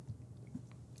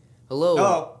Hello.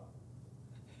 Oh.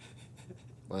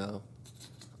 Wow.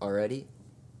 Already?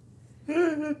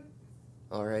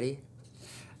 Already?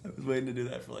 I was waiting to do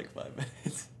that for like 5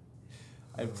 minutes.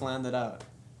 I planned it out.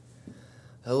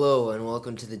 Hello, and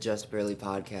welcome to the Just Barely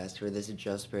podcast, where this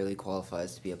just barely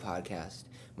qualifies to be a podcast.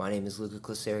 My name is Luca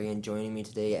Clasari, and joining me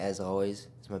today, as always,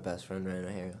 is my best friend, Ryan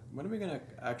O'Hara. When are we going to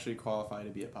actually qualify to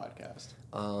be a podcast?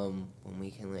 When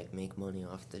we can, make money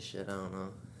off this shit, I don't know.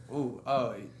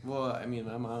 Well, I mean,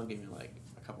 my mom gave me like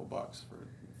a couple bucks for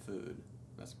food.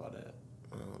 That's about it.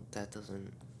 Well,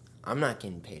 I'm not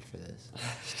getting paid for this.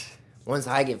 Once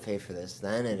I get paid for this,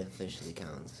 then it officially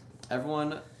counts.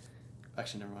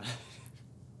 Actually, never mind.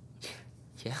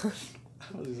 Yeah? I was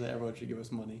going to say everyone should give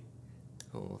us money.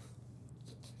 Oh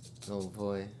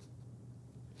boy.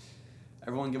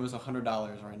 Everyone give us $100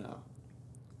 right now.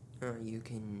 You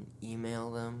can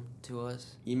email them to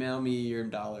us. Email me your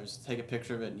dollars. Take a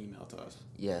picture of it and email it to us.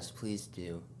 Yes, please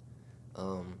do.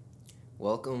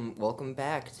 Welcome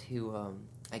back to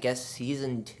I guess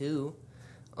season 2.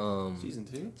 Season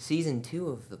 2? Season 2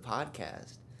 of the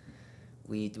podcast.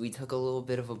 We took a little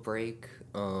bit of a break.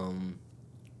 Because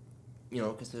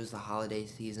it was the holiday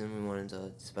season, we wanted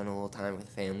to spend a little time with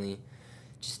family,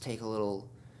 just take a little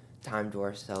time to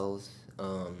ourselves.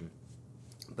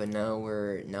 But now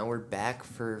we're back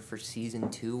for season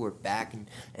 2. We're back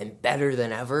and better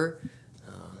than ever.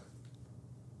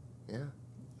 Yeah.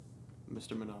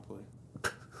 Mr. Monopoly.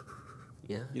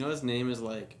 Yeah. You know his name is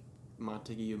like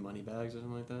Montague Moneybags or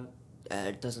something like that?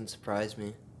 It doesn't surprise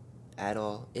me at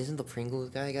all. Isn't the Pringles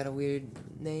guy got a weird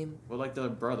name? Well, like they're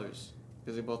brothers.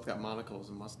 Because they both got monocles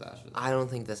and mustaches. I don't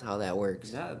think that's how that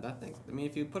works. Yeah, that thing. I mean,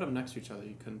 if you put them next to each other,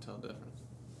 you couldn't tell the difference.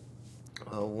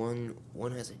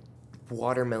 One has a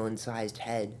watermelon-sized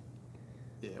head.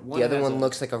 Yeah, the other one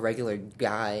looks like a regular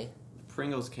guy. The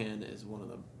Pringles can is one of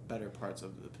the better parts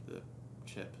of the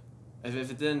chip. If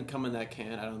it didn't come in that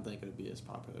can, I don't think it would be as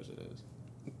popular as it is.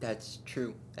 That's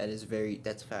true.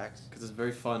 That's facts. Because it's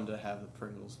very fun to have the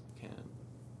Pringles can.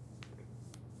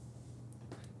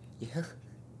 Yeah.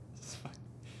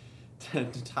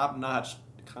 Top-notch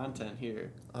content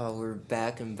here. Oh, we're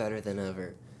back and better than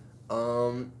ever.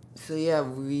 So yeah,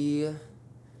 we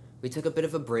took a bit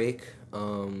of a break.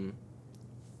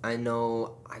 I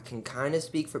know I can kind of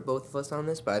speak for both of us on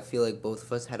this, but I feel like both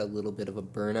of us had a little bit of a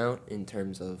burnout in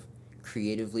terms of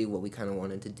creatively what we kind of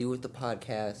wanted to do with the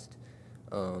podcast.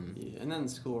 Yeah, and then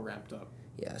school ramped up.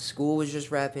 Yeah, school was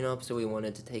just wrapping up, so we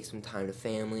wanted to take some time to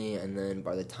family, and then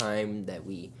by the time that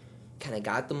we kind of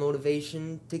got the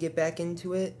motivation to get back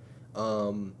into it,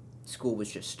 school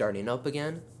was just starting up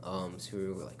again, so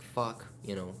we were like, fuck,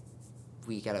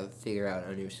 we gotta figure out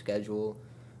a new schedule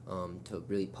to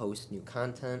really post new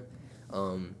content,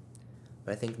 but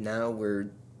I think now we're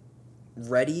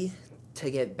ready to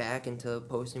get back into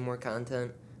posting more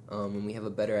content, and we have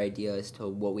a better idea as to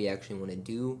what we actually want to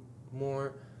do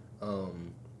more,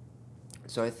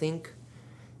 so I think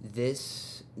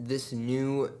this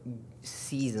new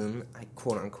season,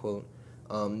 quote unquote,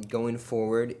 going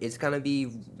forward, it's gonna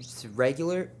be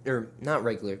regular, or not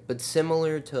regular, but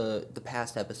similar to the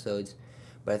past episodes,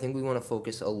 but I think we want to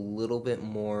focus a little bit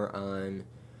more on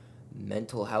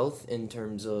mental health in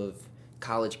terms of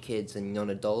college kids and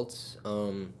young adults,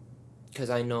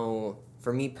 because I know,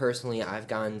 for me personally, I've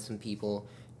gotten some people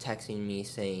texting me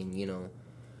saying,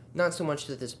 not so much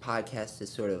that this podcast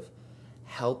has sort of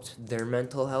helped their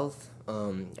mental health.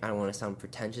 I don't want to sound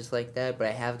pretentious like that, but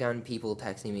I have gotten people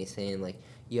texting me saying,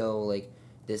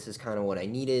 this is kind of what I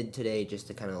needed today, just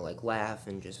to kind of, laugh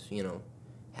and just,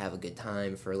 have a good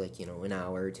time for, an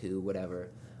hour or two, whatever.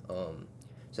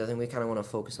 So I think we kind of want to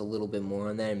focus a little bit more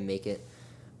on that and make it,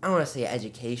 I don't want to say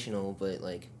educational, but,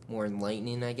 more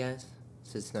enlightening, I guess.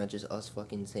 So it's not just us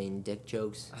fucking saying dick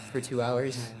jokes for 2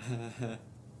 hours.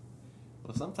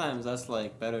 Well, sometimes that's,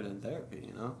 better than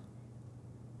therapy,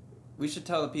 We should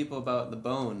tell the people about the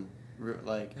bone,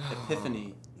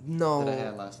 epiphany No. that I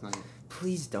had last night.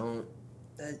 Please don't.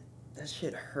 That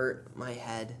shit hurt my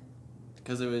head.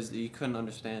 Because you couldn't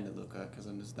understand it, Luca, because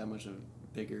I'm just that much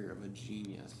bigger of a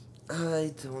genius.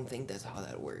 I don't think that's how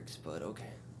that works, but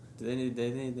okay. Do they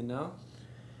need to know?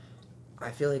 I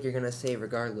feel like you're going to say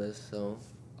regardless, so...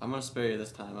 I'm going to spare you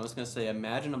this time. I was going to say,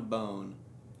 imagine a bone,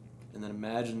 and then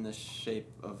imagine the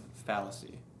shape of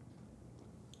velocity.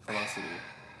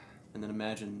 And then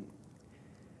imagine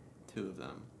 2 of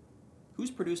them. Who's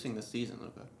producing this season,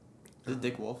 Luca? Is it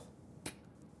Dick Wolf?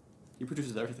 He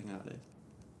produces everything nowadays.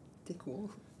 Dick Wolf?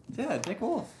 Yeah, Dick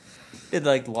Wolf. He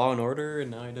did Law and Order,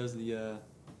 and now he does the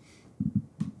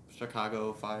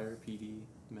Chicago Fire PD.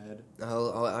 Med.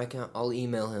 I'll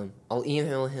email him. I'll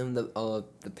email him the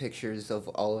pictures of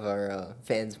all of our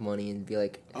fans' money and be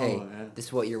like, hey, this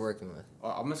is what you're working with.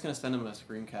 Well, I'm just gonna send him a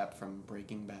screen cap from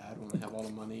Breaking Bad when they have all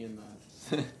the money in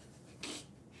the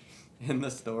in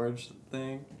the storage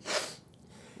thing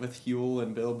with Huel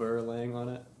and Bill Burr laying on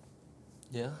it.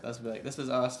 Yeah. That's be like, this is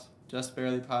us, Just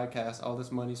Barely Podcast. All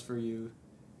this money's for you.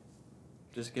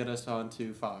 Just get us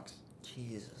onto Fox.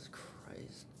 Jesus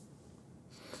Christ.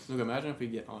 Look, imagine if we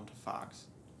get onto Fox.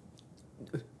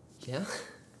 Yeah.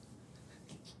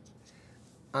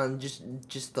 On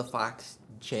just the Fox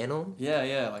channel.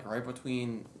 Yeah, like right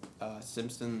between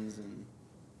Simpsons and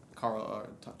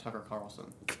Tucker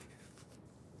Carlson.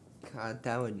 God,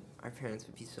 our parents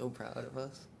would be so proud of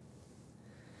us.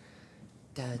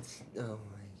 That's, oh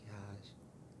my gosh.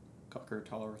 Tucker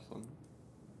Carlson.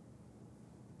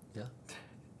 Yeah.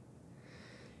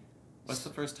 What's the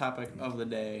first topic of the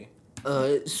day?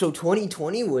 So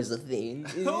 2020 was a thing.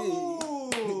 Oh!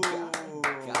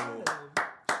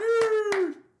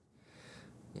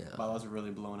 Yeah. Wow, that was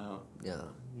really blown out. Yeah.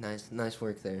 Nice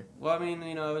work there. Well, I mean,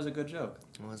 it was a good joke.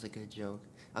 It was a good joke.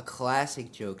 A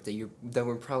classic joke that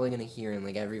we're probably gonna hear in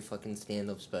like every fucking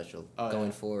stand-up special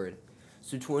going forward.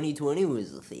 So 2020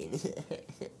 was the thing.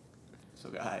 So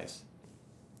guys,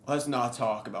 let's not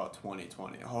talk about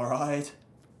 2020, alright?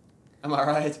 Am I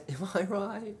right? Am I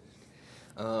right?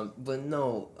 But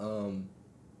no,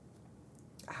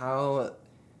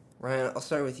 Ryan, I'll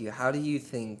start with you. How do you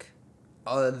think,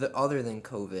 other than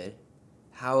COVID,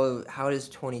 how does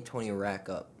 2020 rack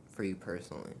up for you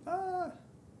personally?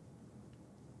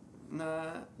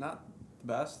 Nah, not the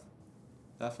best.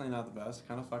 Definitely not the best.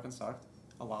 Kind of fucking sucked.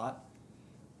 A lot.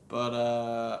 But,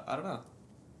 I don't know.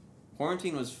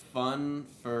 Quarantine was fun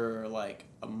for, like,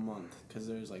 a month, because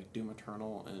there's, like, Doom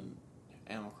Eternal and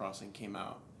Animal Crossing came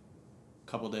out a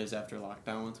couple days after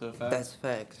lockdown went into effect. That's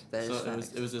facts. That is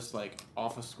facts. It was just, like,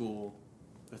 off of school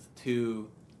with 2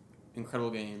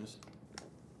 incredible games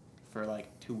for,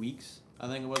 like, 2 weeks, I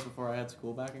think it was, before I had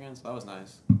school back again, so that was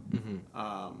nice. Mm-hmm.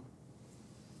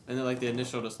 And then, like, the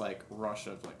initial just, like, rush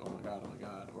of, like, oh my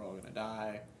god, we're all gonna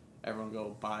die. Everyone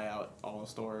go buy out all the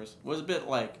stores. It was a bit,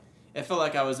 like, it felt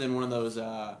like I was in one of those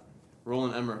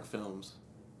Roland Emmerich films.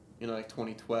 You know, like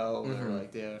 2012 or,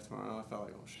 like, Day After Tomorrow. I felt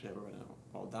like, oh shit, we're gonna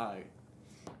all die.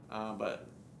 But,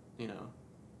 you know,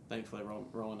 thankfully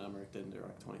Roland Emmerich didn't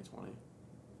direct 2020.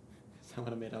 That would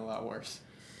have made it a lot worse.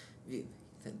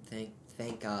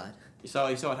 Thank God. You saw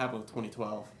what happened with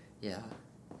 2012. Yeah.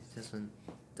 Doesn't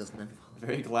involve.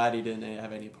 Very glad he didn't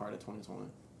have any part of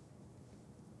 2020.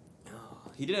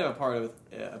 He did have a part of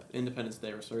Independence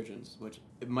Day Resurgence, which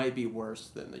it might be worse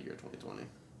than the year 2020.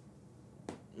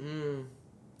 I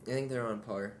think they're on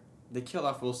par. They killed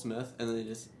off Will Smith, and then they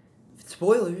just...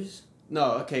 Spoilers!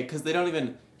 No, okay, because they don't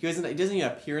even... He doesn't even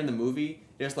appear in the movie.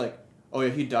 They're just like, oh yeah,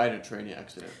 he died in a train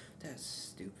accident. That's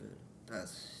stupid.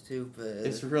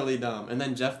 It's really dumb. And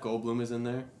then Jeff Goldblum is in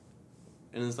there.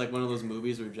 And it's like one of those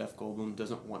movies where Jeff Goldblum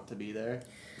doesn't want to be there.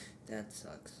 That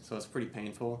sucks. So it's pretty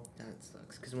painful. That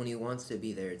sucks. Because when he wants to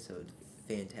be there, it's a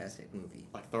fantastic movie.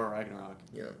 Like Thor Ragnarok.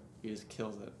 Yeah. He just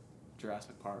kills it.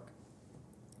 Jurassic Park.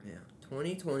 Yeah.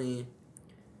 2020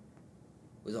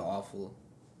 was awful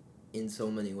in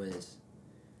so many ways.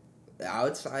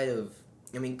 Outside of...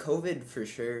 I mean, COVID for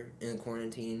sure in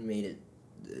quarantine made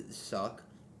it suck.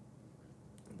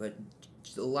 But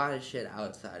just a lot of shit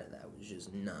outside of that was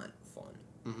just not fun.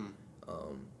 Mm-hmm.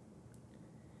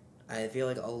 I feel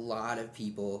like a lot of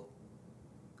people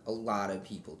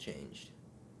changed.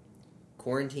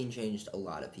 Quarantine changed a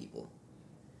lot of people.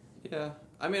 Yeah.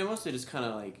 I mean, I mostly just kind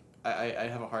of like, I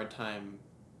have a hard time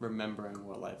remembering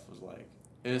what life was like.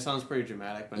 And it sounds pretty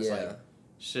dramatic, but it's like,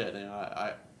 shit, you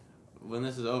know, when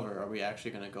this is over, are we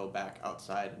actually going to go back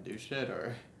outside and do shit,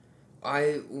 or?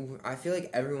 I feel like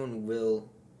everyone will,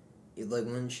 like,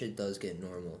 when shit does get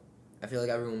normal, I feel like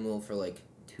everyone will for, like,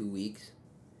 2 weeks.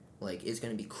 Like, it's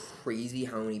going to be crazy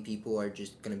how many people are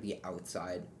just going to be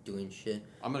outside doing shit.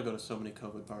 I'm going to go to so many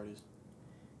COVID parties.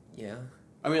 Yeah.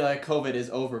 I mean, like, COVID is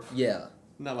over. Yeah.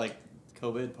 Not like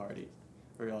COVID parties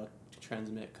where y'all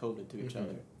transmit COVID to each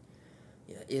other.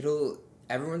 Yeah,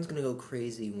 everyone's going to go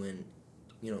crazy when,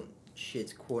 you know,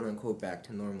 shit's quote-unquote back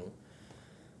to normal.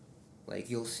 Like,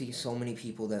 you'll see so many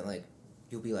people that, like,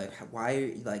 you'll be like, why are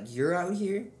you, like, you're out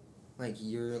here? Like,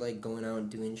 you're, like, going out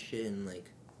and doing shit and, like,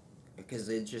 because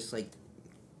it's just, like,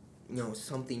 you know,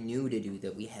 something new to do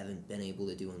that we haven't been able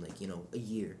to do in, like, you know, a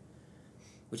year.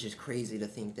 Which is crazy to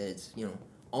think that it's, you know,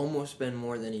 almost been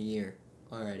more than a year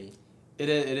already.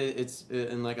 It's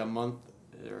in, like, a month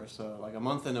or so, like, a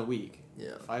month and a week.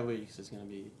 Yeah. 5 weeks is going to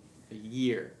be a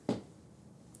year.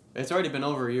 It's already been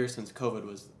over a year since COVID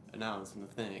was announced and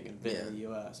the thing and been Yeah. in the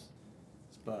U.S.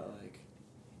 But like,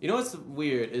 you know what's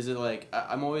weird is it like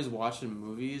I'm always watching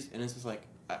movies and it's just like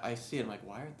I see it. I'm like,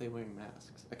 why aren't they wearing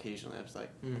masks? Occasionally, I'm just like,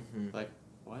 Mm-hmm.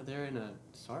 why they're in a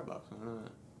Starbucks? I don't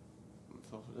know.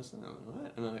 Social distancing. I'm like,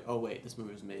 what? And I'm like, oh wait, this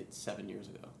movie was made 7 years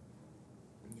ago.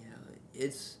 Yeah,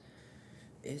 it's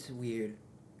weird.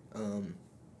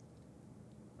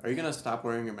 Are you gonna stop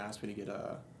wearing your mask when you get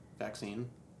a vaccine?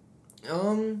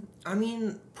 I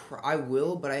mean, I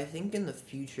will, but I think in the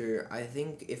future, I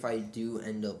think if I do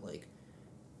end up like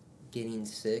getting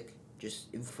sick, just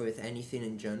with anything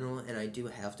in general, and I do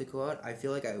have to go out, I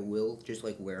feel like I will just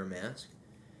like wear a mask.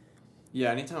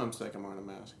 Yeah, anytime I'm sick, I'm wearing a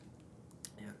mask.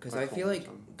 Yeah, because My I feel cold or like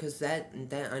something. because that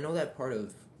I know that part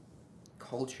of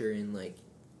culture in like,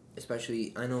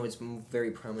 especially I know it's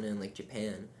very prominent in like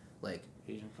Japan, like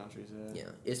Asian countries, yeah,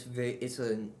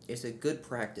 it's a good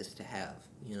practice to have,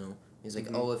 you know. It's like,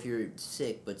 Mhm. oh, if you're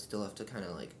sick but still have to kind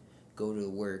of like go to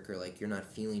work or like you're not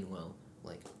feeling well,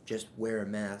 like just wear a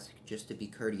mask just to be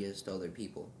courteous to other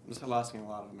people. This is asking a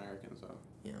lot of Americans though.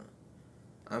 Yeah,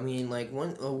 I mean, like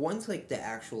once like the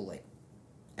actual like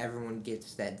everyone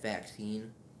gets that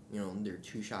vaccine, you know, their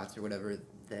 2 shots or whatever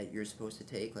that you're supposed to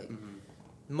take, like Mm-hmm.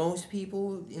 most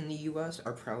people in the U.S.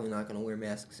 are probably not gonna wear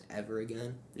masks ever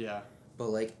again. Yeah. But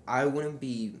like I wouldn't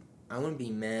be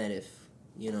mad if,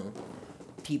 you know,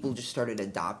 people just started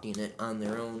adopting it on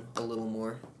their own a little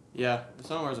more. Yeah. If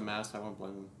someone wears a mask, I won't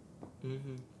blame them.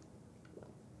 Mm-hmm.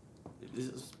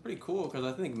 It's pretty cool because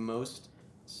I think most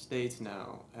states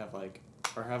now have like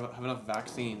or have enough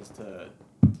vaccines to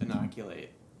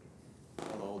inoculate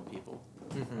all the old people,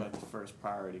 Mm-hmm. like the first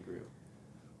priority group,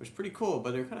 which is pretty cool.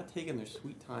 But they're kind of taking their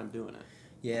sweet time doing it.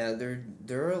 Yeah, they're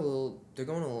going a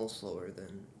little slower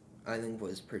than I think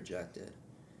was projected.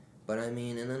 But I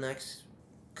mean, in the next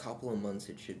couple of months,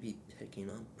 it should be picking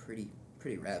up pretty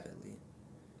rapidly.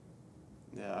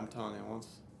 Yeah, I'm telling you, once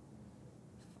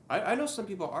I know some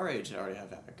people our age that already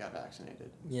got vaccinated.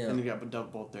 Yeah. And they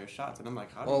got both their shots, and I'm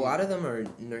like, how do Well, a you? lot of them are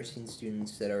nursing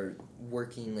students that are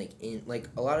working like in like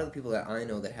a lot of the people that I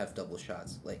know that have double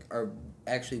shots like are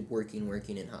actually working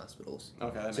in hospitals.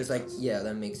 Okay, that So makes it's like sense. yeah,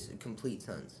 that makes complete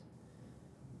sense.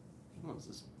 Someone's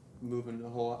just moving the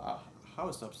whole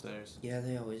house upstairs. Yeah,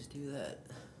 they always do that.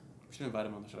 We should invite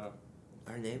him on the show.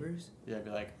 Our neighbors, Yeah,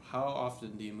 be like, how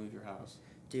often do you move your house?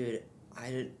 dude.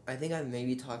 I think I've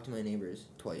maybe talked to my neighbors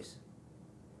twice.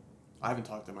 I haven't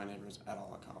talked to my neighbors at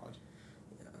all at college.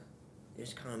 Yeah, they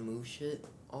just kind of move shit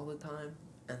all the time,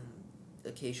 and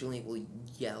occasionally will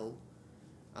yell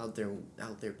out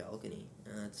their balcony,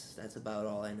 and that's about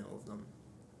all I know of them.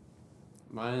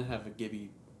 Mine have a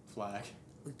Gibby flag.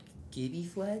 Gibby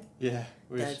flag? Yeah,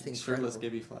 That's shirtless incredible.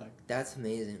 Gibby flag. That's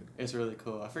amazing. It's really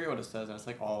cool. I forget what it says, and it's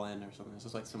like all in or something. It's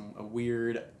just like a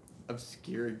weird,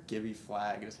 obscure Gibby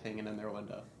flag just hanging in their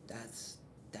window. That's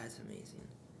amazing.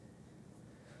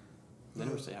 They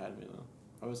never say hi to me though.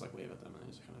 I always like wave at them, and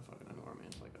they just kind of fucking ignore me.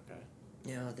 It's like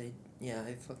okay. Yeah,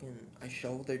 I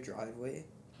shoveled their driveway,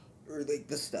 or like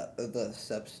the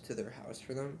steps to their house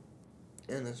for them,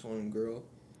 and this one girl,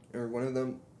 or one of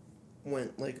them,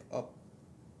 went like up,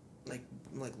 like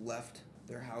left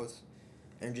their house,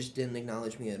 and just didn't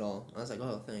acknowledge me at all. I was like,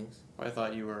 oh, thanks. I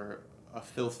thought you were a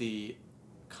filthy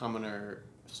commoner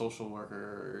social worker,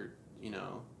 or, you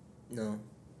know. No.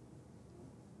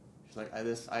 She's like,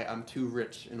 I'm too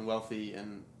rich and wealthy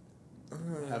and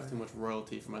have too much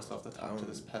royalty for myself to talk to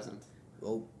this peasant.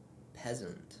 Oh,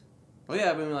 peasant. Well,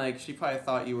 yeah, I mean, like, she probably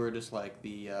thought you were just like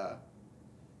the, I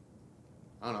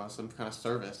don't know, some kind of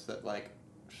service that like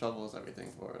shovels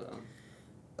everything for them.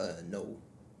 No.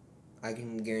 I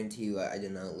can guarantee you I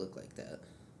did not look like that.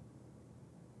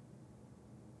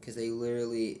 Because they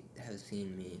literally have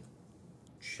seen me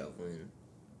shoveling.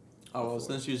 Oh, well, Before.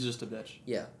 then she was just a bitch.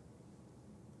 Yeah.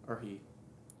 Or he.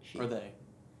 She. Or they.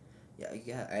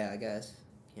 Yeah, I guess.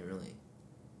 Can't really.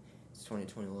 It's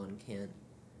 2021, can't.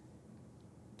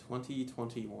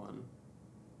 2021.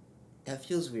 That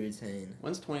feels weird saying.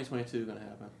 When's 2022 gonna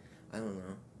happen? I don't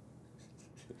know.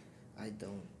 I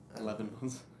don't. 11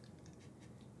 months.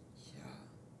 Yeah.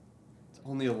 It's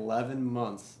only 11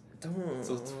 months. Don't.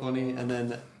 So it's 20, and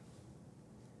then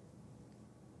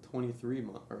 23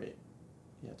 months. Or wait.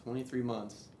 Yeah, 23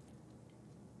 months.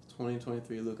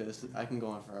 2023, Luca. I can go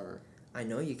on forever. I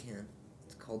know you can.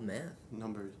 It's called math.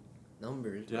 Numbers.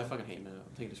 Numbers. Dude, I fucking hate math.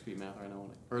 I'm taking discrete math right now.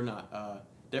 Or not.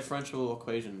 Differential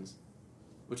equations.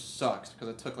 Which sucks, because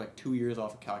I took like 2 years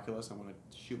off of calculus. I'm going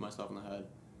to shoot myself in the head.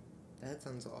 That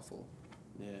sounds awful.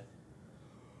 Yeah.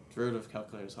 Derivative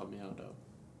calculators help me out, though.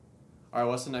 Alright,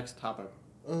 what's the next topic?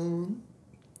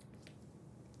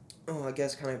 Oh, I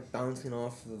guess kind of bouncing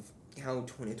off of how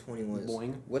 2020 was.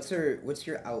 Boing. What's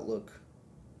your outlook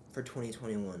for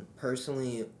 2021?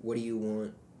 Personally, what do you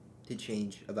want to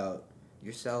change about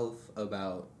yourself,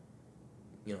 about,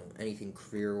 anything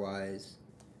career-wise?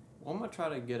 Well, I'm gonna try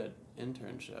to get an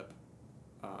internship.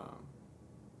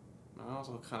 I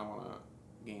also kind of want to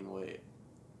gain weight.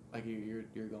 Like you're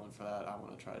going for that. I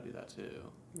want to try to do that too.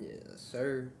 Yes,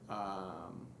 sir. I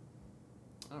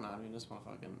don't know. I mean, just want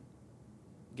to fucking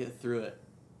get through it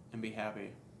and be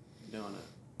happy doing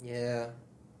it. Yeah,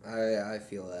 I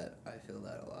feel that. I feel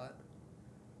that a lot.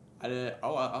 I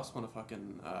also want to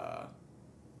fucking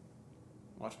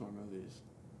watch more movies.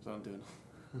 So I'm doing.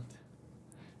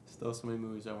 Still so many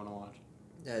movies I want to watch.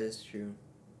 That is true.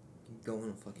 Go on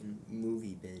a fucking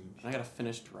movie binge. I gotta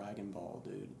finish Dragon Ball,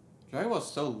 dude. Dragon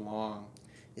Ball's so long.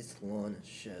 It's long as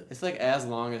shit. It's like as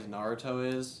long as Naruto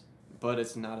is, but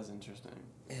it's not as interesting.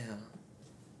 Yeah.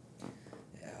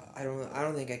 I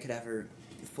don't think I could ever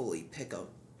fully pick up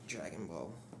Dragon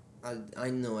Ball. I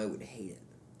know I would hate it.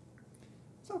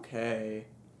 It's okay.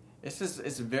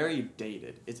 It's very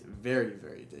dated. It's very,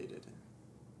 very dated.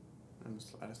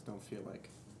 I just don't feel like.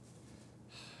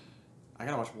 I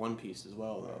gotta watch One Piece as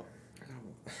well, though.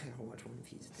 I gotta watch One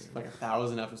Piece too. It's like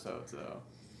 1,000 episodes, though.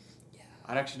 Yeah.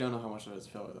 I actually don't know how much of it's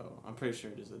filler, though. I'm pretty sure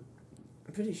it is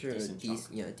I'm pretty sure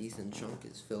decent a decent chunk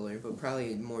is filler, but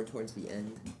probably more towards the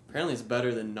end. Apparently, it's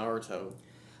better than Naruto.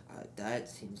 That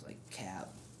seems like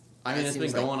cap. I mean, That it's been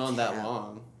seems going like on that cap.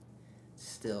 long.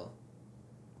 Still.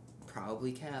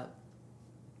 Probably cap.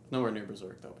 Nowhere near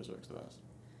Berserk, though. Berserk's the best.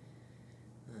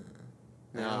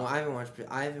 No, I haven't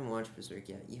watched Berserk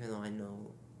yet, even though I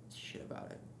know shit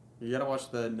about it. You gotta watch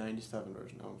the 97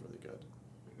 version. That one's really good.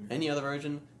 Any other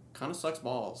version kind of sucks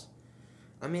balls.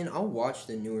 I mean, I'll watch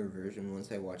the newer version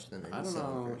once I watch the 97 I don't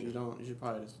know. version. You should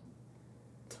probably just.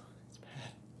 It's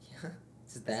bad. Yeah,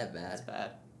 it's that bad. It's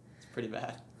bad. It's pretty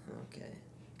bad. Okay.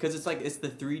 Because it's the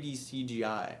 3D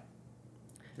CGI. Have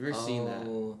you ever seen that?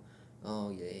 Oh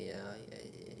yeah.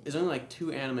 There's only like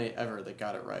 2 anime ever that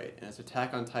got it right, and it's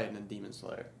Attack on Titan and Demon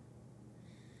Slayer.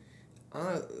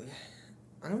 I'm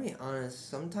gonna be honest.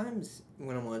 Sometimes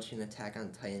when I'm watching Attack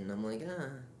on Titan, I'm like,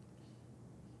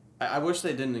 I wish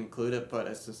they didn't include it, but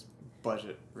it's just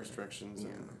budget restrictions. Yeah.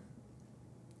 And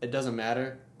it doesn't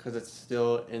matter because it's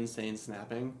still insane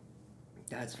snapping.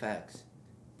 That's facts.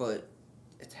 But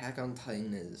Attack on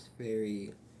Titan is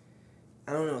very.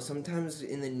 I don't know. Sometimes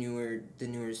in the new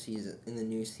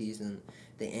season,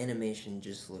 the animation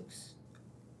just looks.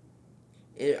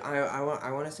 I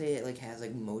want to say it like has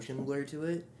like motion blur to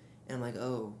it, and I'm like,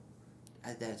 oh,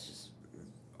 that's just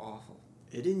awful.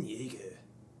 Eren Yeager.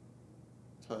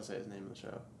 That's how I say his name in the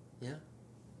show. Yeah.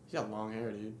 He's got long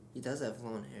hair, dude. He does have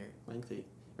long hair. Lengthy.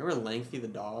 Remember Lengthy the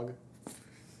dog?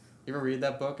 You ever read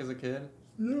that book as a kid?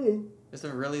 No. It's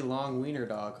a really long wiener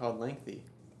dog called Lengthy.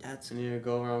 That's And you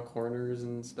go around corners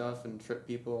and stuff and trip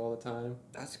people all the time.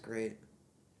 That's great.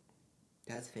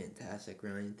 That's fantastic,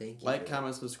 Ryan. Thank you. Like,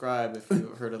 comment, subscribe if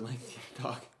you've heard of Lengthy the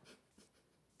dog.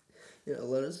 Yeah,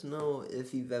 let us know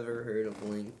if you've ever heard of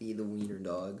Lengthy the Wiener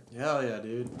Dog. Hell yeah,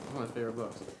 dude. One of my favorite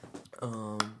books.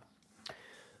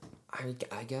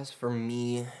 I guess for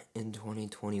me in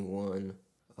 2021,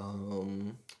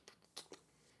 kind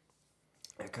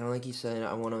of like you said,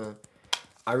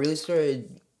 I really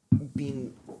started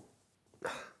being,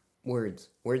 words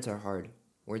are hard.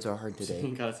 Words are hard today.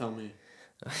 You gotta tell me.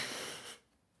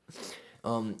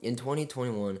 In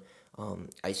 2021,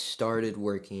 I started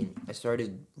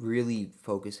really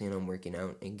focusing on working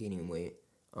out and gaining weight.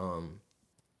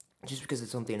 Just because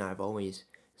it's something I've always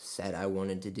said I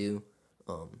wanted to do,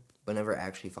 but never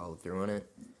actually followed through on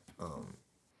it.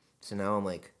 So now I'm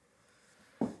like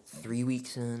 3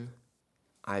 weeks in,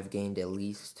 I've gained at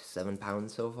least 7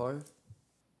 pounds so far,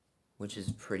 which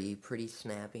is pretty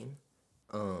snapping.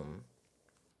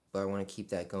 But I want to keep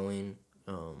that going,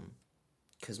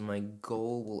 because my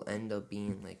goal will end up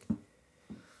being like,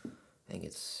 I think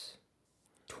it's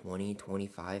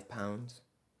 25 pounds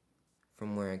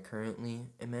from where I currently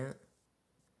am at.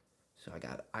 So I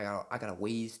got a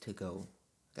ways to go.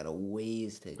 Got a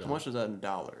ways to go. How much is that in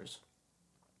dollars?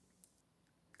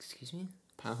 Excuse me?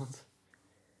 Pounds?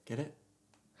 Get it?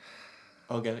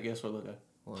 Oh, guess what, Luca?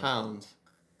 What? Pounds.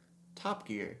 Top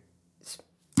Gear.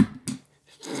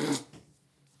 Because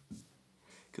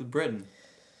Britain.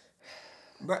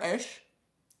 British.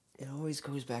 It always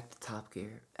goes back to Top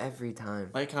Gear every time.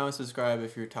 Like, comment, subscribe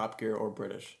if you're Top Gear or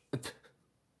British.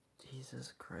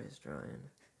 Jesus Christ, Ryan.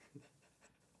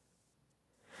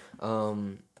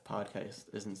 The podcast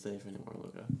isn't safe anymore,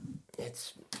 Luca.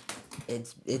 It's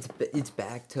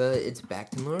back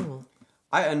to normal.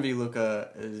 I envy Luka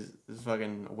his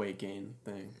fucking weight gain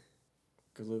thing.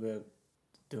 Because Luka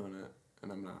doing it,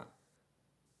 and I'm not.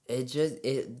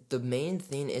 The main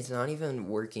thing, it's not even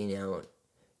working out.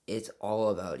 It's all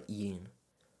about eating.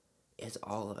 It's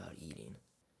all about eating.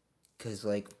 Because,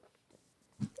 like,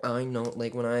 I know,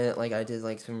 like, when I did,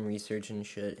 like, some research and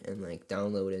shit and, like,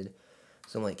 downloaded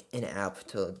some, like, an app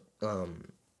to,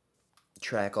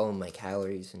 track all of my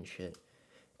calories and shit.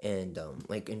 And,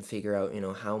 like, and figure out,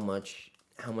 how much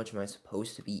am I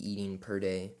supposed to be eating per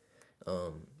day,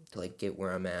 to, like, get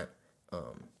where I'm at.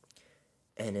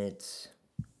 And it's...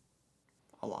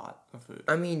 A lot of food.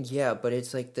 I mean, yeah, but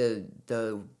it's, like,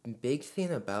 the big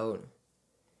thing about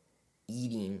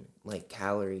eating, like,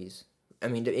 calories... I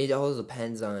mean, it all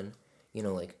depends on,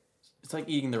 like... It's like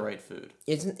eating the right food.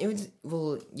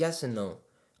 Well, yes and no.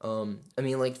 I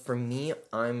mean, like, for me,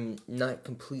 I'm not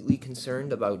completely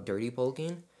concerned about dirty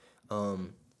bulking,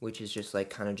 which is just,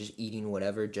 like, kind of just eating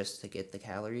whatever just to get the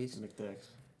calories.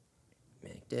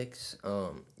 McDicks.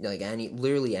 Like,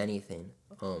 literally anything.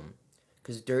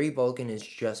 Because dirty bulking is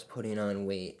just putting on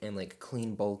weight, and, like,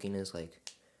 clean bulking is, like,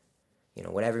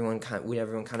 what everyone kind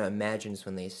of imagines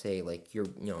when they say, like, you're,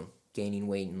 gaining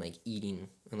weight and, like, eating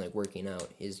and, like, working out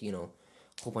is, a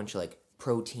whole bunch of, like,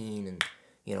 protein and,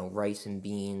 rice and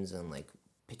beans and, like,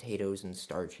 potatoes and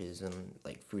starches and,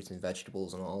 like, fruits and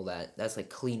vegetables and all that. That's, like,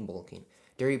 clean bulking.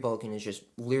 Dirty bulking is just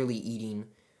literally eating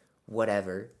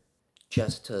whatever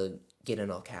just to get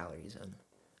enough calories in.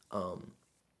 But,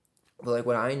 like,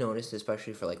 what I noticed,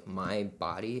 especially for, like, my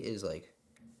body, is, like,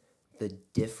 the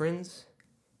difference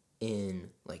in,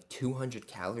 like, 200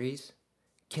 calories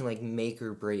can, like, make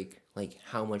or break, like,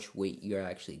 how much weight you're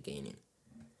actually gaining.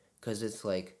 Because it's,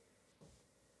 like,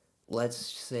 let's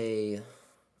say,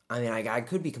 I mean, I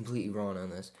could be completely wrong on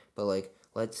this, but, like,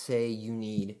 let's say you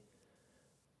need,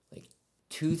 like,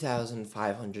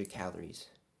 2,500 calories,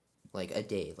 like, a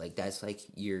day. Like, that's, like,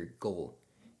 your goal.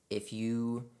 If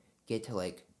you get to,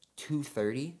 like,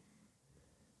 230,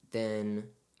 then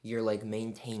you're, like,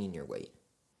 maintaining your weight.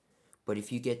 But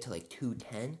if you get to, like,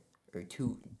 210 or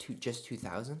just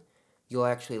 2,000, you'll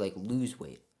actually, like, lose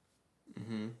weight.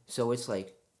 Mm-hmm. So it's,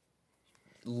 like,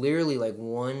 literally, like,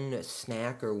 one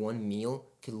snack or one meal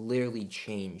could literally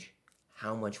change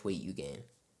how much weight you gain.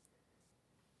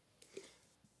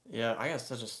 Yeah, I got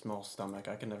such a small stomach.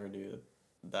 I can never do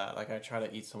that. Like, I try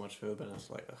to eat so much food, but it's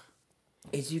like, ugh.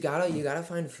 It's you gotta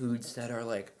find foods that are,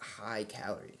 like, high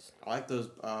calories. I like those.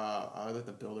 I like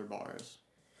the Builder bars.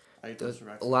 I eat those for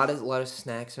breakfast. A lot of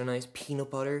snacks are nice. Peanut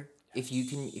butter. If you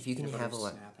can have a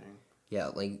lot. Snapping. Yeah,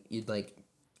 like you'd like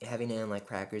having it on like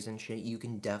crackers and shit. You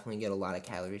can definitely get a lot of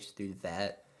calories through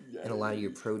that, and a lot of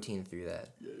your protein through that.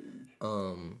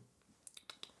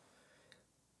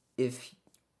 If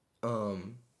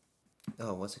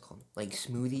what's it called? Like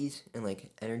smoothies and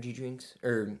like energy drinks,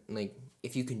 or like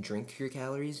if you can drink your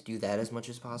calories, do that as much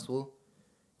as possible,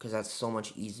 because that's so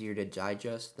much easier to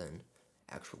digest than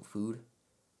actual food.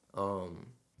 Yeah,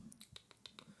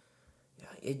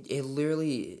 it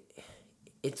literally,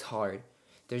 it's hard.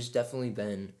 There's definitely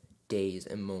been days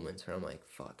and moments where I'm like,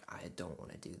 fuck, I don't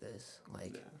want to do this.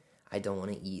 Like, yeah. I don't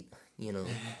want to eat,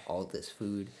 all this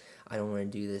food. I don't want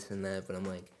to do this and that, but I'm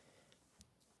like,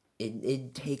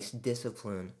 it takes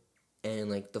discipline, and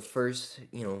like the first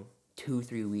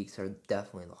 2-3 weeks are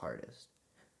definitely the hardest,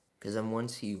 because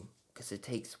it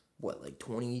takes what, like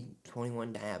 21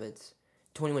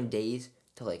 days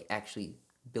to like actually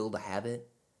build a habit,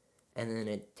 and then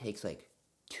it takes like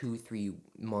 2-3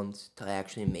 months to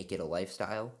actually make it a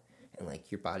lifestyle, and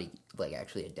like your body like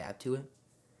actually adapt to it.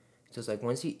 So it's like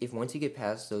once you get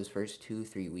past those first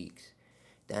 2-3 weeks,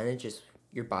 then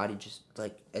your body just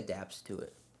like adapts to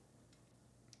it.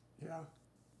 Yeah.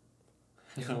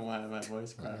 I don't know why my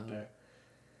voice cracked there.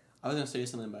 I was gonna say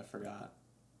something, but I forgot.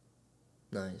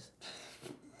 Nice.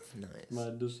 My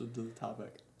addition to the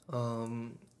topic.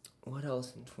 What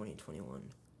else in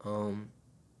 2021?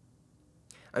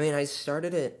 I mean, I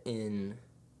started it in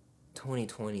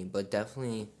 2020, but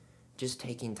definitely just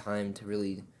taking time to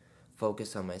really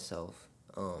focus on myself.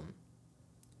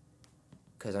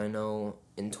 Because I know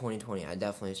in 2020 I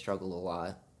definitely struggled a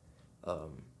lot.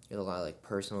 With a lot of like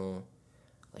personal,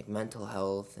 like mental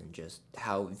health, and just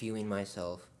how viewing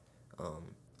myself.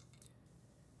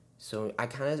 So I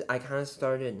kind of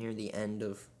started near the end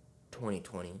of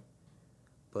 2020,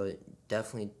 but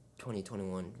definitely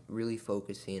 2021 really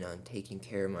focusing on taking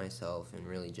care of myself, and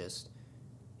really just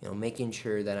making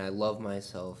sure that I love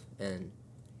myself and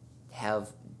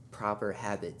have proper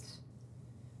habits,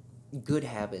 good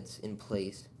habits in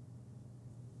place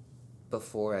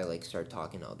before I like start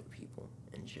talking to other people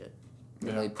and shit.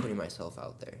 And really putting myself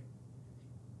out there.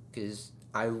 Because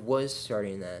I was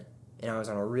starting that, and I was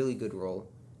on a really good roll,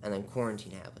 and then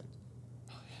quarantine happened.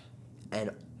 Oh, yeah.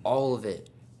 And all of it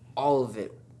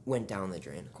went down the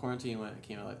drain. Quarantine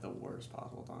came at like the worst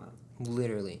possible time.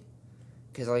 Literally.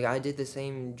 Because, like, I did the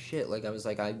same shit. Like, I was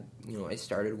like, I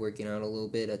started working out a little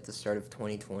bit at the start of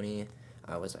 2020.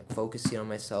 I was, like, focusing on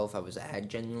myself. I was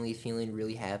genuinely feeling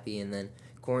really happy, and then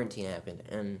quarantine happened,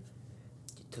 and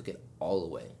it took it all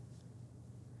away.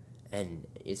 And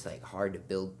it's, like, hard to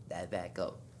build that back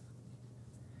up.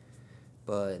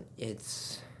 But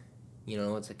it's,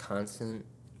 it's a constant,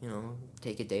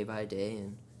 take it day by day,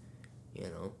 and,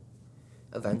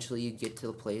 eventually you get to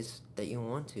the place that you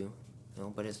want to.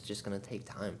 But it's just going to take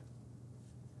time.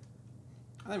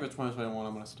 I think for 2021,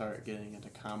 I'm going to start getting into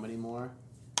comedy more.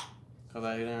 Because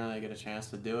I didn't really get a chance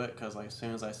to do it. Because, like, as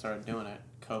soon as I started doing it,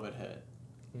 COVID hit.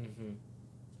 Mm-hmm. And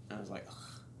I was like, ugh.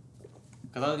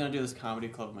 Because I was going to do this comedy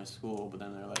club at my school. But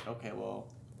then they're like, okay, well,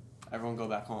 everyone go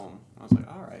back home. I was like,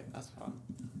 all right, that's fun.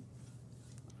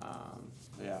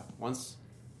 But yeah, once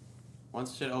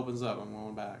shit opens up, I'm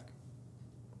going back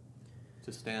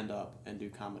to stand up and do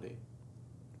comedy.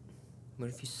 What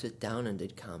if you sit down and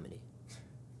did comedy?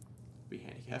 Be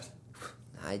handicapped.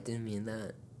 I didn't mean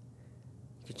that.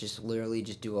 You could just literally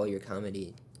just do all your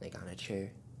comedy like on a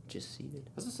chair, just seated.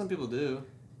 That's what some people do.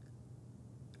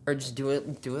 Or just do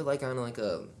it like on like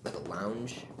a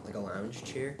lounge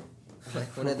chair,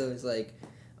 like one of those like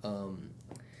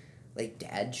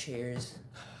dad chairs.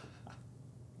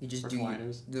 You just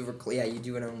Recliners. You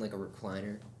do it on like a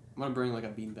recliner. I'm gonna bring like a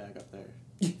beanbag up there.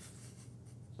 It's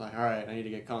like, all right, I need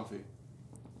to get comfy.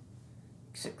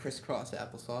 Crisscross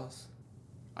applesauce.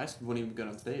 I just wouldn't even get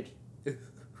on stage.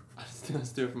 I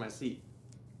just do it from my seat.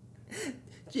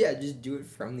 Yeah, just do it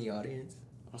from the audience.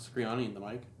 I'll scream on the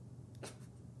mic.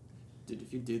 Dude,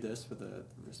 if you do this with the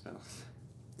wristband,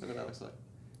 look what that looks like.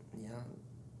 Yeah,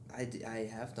 I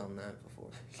have done that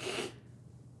before.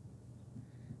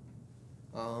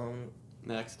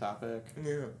 Next topic.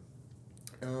 Yeah.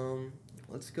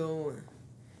 Let's go.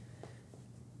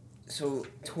 So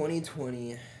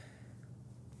 2020.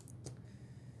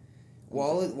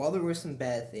 While there were some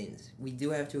bad things, we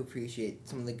do have to appreciate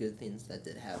some of the good things that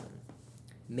did happen.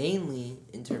 Mainly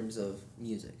in terms of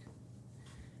music.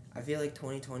 I feel like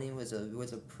 2020 was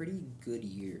a pretty good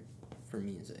year for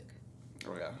music.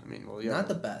 Oh yeah, I mean, well, Not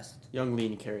the best. Young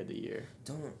Lean carried the year.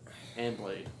 Don't. And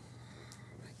Blade.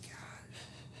 Oh my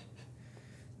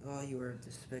God. Oh, you were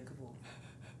despicable.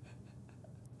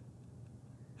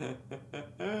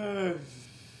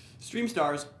 Stream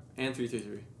Stars and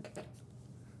 333.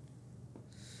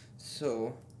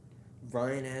 So,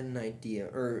 Ryan had an idea,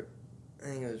 or I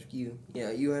think it was you.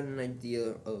 Yeah, you had an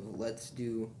idea of let's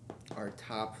do our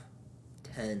top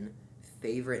 10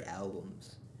 favorite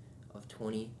albums of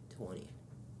 2020.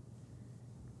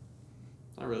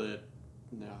 Not really.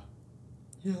 Yeah.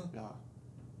 Yeah. Yeah.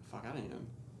 Fuck, I didn't even.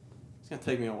 It's gonna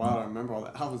take me a while to remember all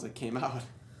the albums that came out.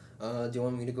 Do you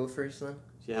want me to go first then?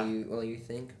 Yeah. While you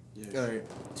think. Yeah. All right.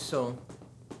 So,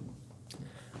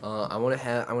 I want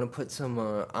to put some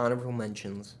honorable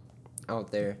mentions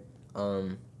out there.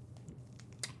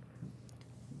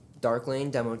 Dark Lane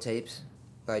demo tapes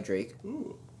by Drake.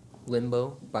 Ooh.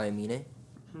 Limbo by Amine.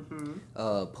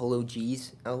 Mm-hmm. Polo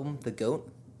G's album, The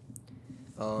Goat.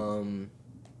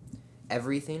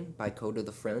 Everything by Coda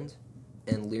the Friend,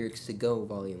 and Lyrics to Go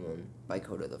Volume 1 by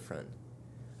Coda the Friend.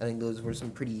 I think those were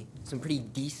some pretty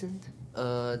decent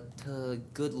to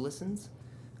good listens.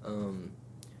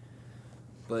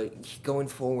 But going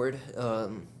forward,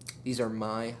 these are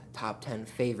my top 10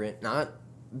 favorite, not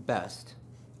best.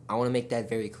 I want to make that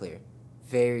very clear.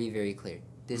 Very, very clear.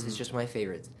 This is just my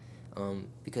favorites.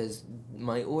 Because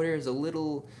my order is a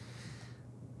little...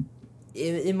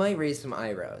 It might raise some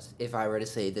eyebrows if I were to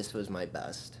say this was my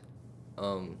best.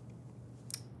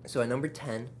 So at number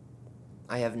 10,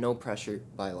 I have No Pressure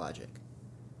by Logic.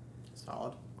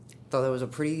 Solid. Thought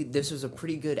this was a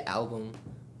pretty good album.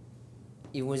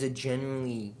 It was a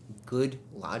genuinely good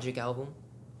Logic album.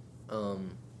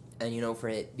 And for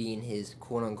it being his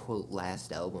quote unquote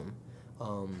last album,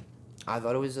 I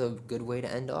thought it was a good way to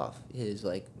end off his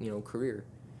career.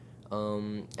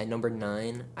 At number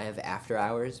 9, I have After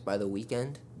Hours by The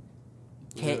Weeknd.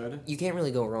 You can't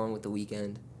really go wrong with The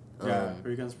Weeknd. Yeah,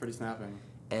 Weeknd's pretty snapping.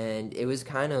 And it was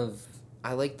kind of,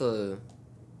 I like the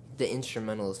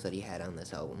instrumentals that he had on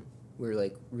this album.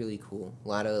 Were really cool. A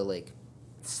lot of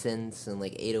synths and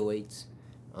 808s.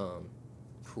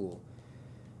 Cool.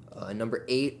 Number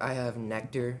 8, I have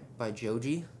Nectar by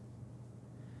Joji.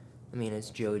 I mean, it's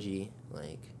Joji,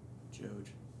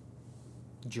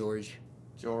 George.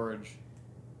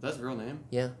 That's his real name?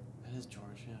 Yeah. That is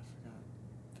George, yeah, I forgot.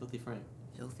 Filthy Frank.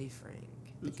 Filthy Frank.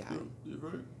 the guy.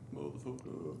 Right,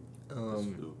 motherfucker.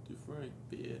 Right,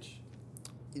 bitch.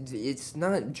 It's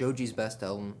not Joji's best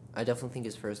album. I definitely think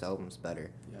his first album's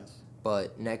better. Yes.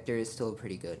 But Nectar is still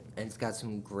pretty good, and it's got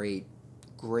some great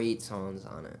songs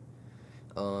on it.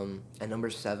 At number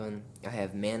 7, I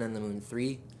have Man on the Moon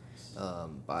 3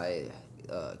 by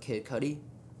Kid Cudi.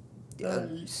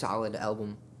 A solid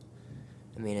album.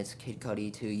 I mean, it's Kid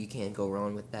Cudi, too. You can't go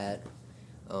wrong with that.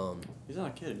 He's not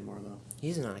a kid anymore, though.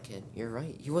 He's not a kid. You're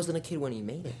right. He wasn't a kid when he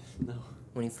made it. No.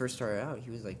 When he first started out, he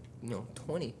was like,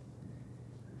 20.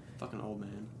 Fucking old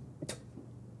man.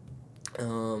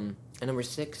 At number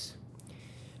 6,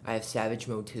 I have Savage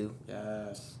Mode 2.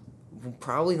 Yes.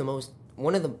 Probably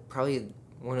one of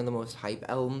the most hype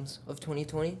albums of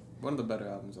 2020. One of the better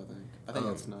albums, I think. I think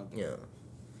it's snubbed. Yeah.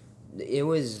 It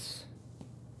was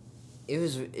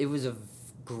a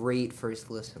great first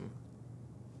listen.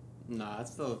 Nah,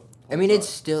 it's still. I mean, it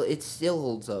still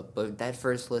holds up, but that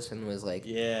first listen was like,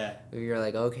 yeah. You're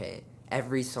like, okay.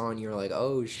 Every song, you're like,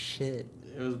 oh shit.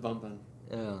 It was bumping.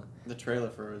 Yeah. The trailer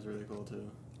for it was really cool too.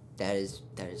 That is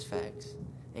facts.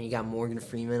 And you got Morgan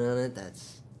Freeman on it.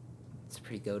 It's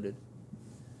pretty goated.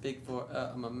 Big 4,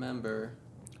 I'm a member.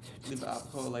 Leave out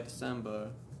whole like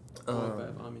December.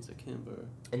 Armies akimbo.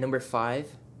 And number 5,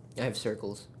 I have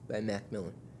Circles by Mac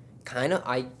Miller.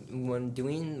 When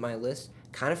doing my list,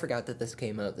 kind of forgot that this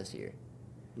came out this year.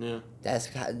 Yeah.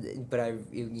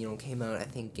 It came out I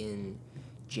think in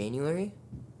January.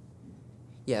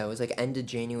 Yeah, it was like end of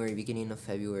January, beginning of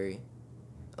February.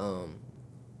 I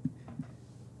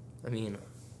mean,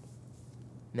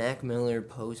 Mac Miller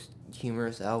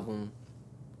post-humorous album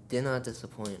did not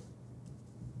disappoint.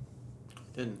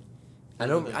 Didn't.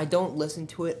 I don't listen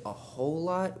to it a whole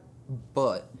lot,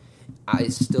 but I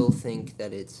still think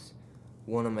that it's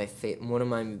one of my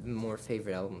more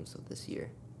favorite albums of this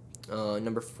year.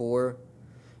 Number 4,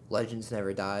 Legends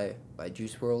Never Die by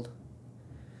Juice WRLD.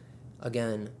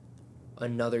 Again,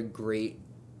 another great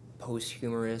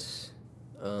post-humorous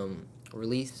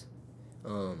release.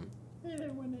 When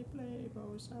they play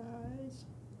both sides.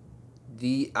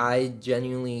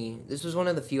 This was one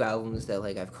of the few albums that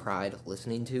like I've cried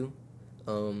listening to.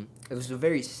 It was a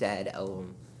very sad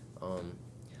album.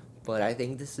 But I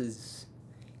think this is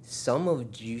some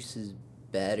of Juice's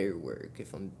better work,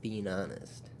 if I'm being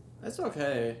honest. That's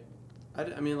okay.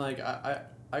 I mean, like,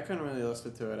 I couldn't really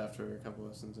listen to it after a couple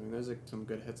listens. I mean, there's like some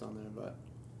good hits on there, but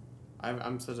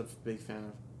I'm such a big fan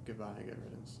of Goodbye and Good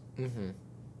Riddance. Mm-hmm.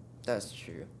 That's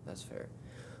true. That's fair.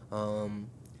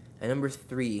 At number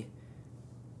 3,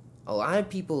 a lot of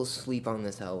people sleep on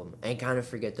this album and kind of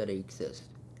forget that it exists.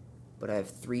 But I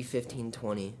have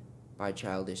 3:15:20 by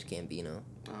Childish Gambino.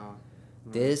 Oh.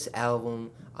 This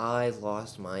album, I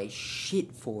lost my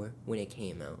shit for when it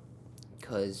came out.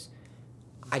 Because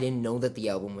I didn't know that the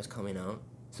album was coming out.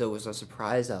 So it was a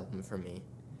surprise album for me.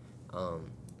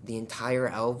 The entire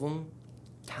album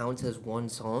counts as one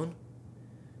song.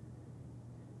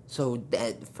 So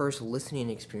that first listening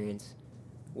experience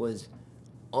was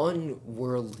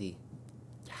unworldly.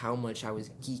 How much I was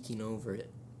geeking over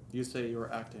it. You say you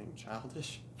were acting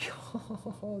childish?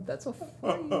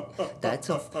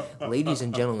 Ladies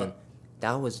and gentlemen,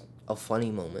 that was a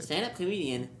funny moment. Stand-up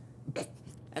comedian.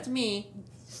 That's me.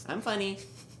 I'm funny.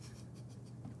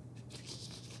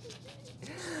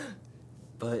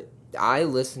 But I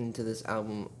listened to this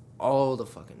album all the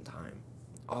fucking time.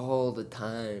 All the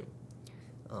time.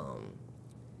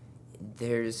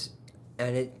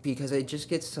 Because it just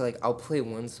gets to like, I'll play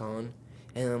one song,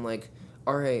 and I'm like,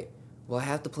 alright, well, I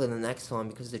have to play the next song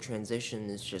because the transition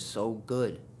is just so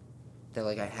good that,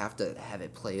 like, I have to have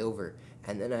it play over.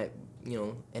 And then it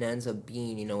ends up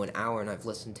being, an hour, and I've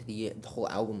listened to the whole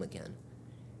album again.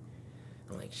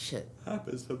 I'm like, shit.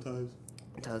 Happens sometimes.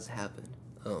 It does happen.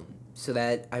 So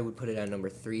that, I would put it at number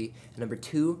 3. At number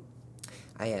 2,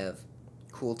 I have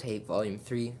Cool Tape Volume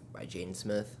 3 by Jaden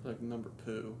Smith. Like number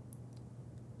 2.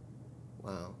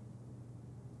 Wow.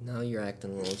 Now you're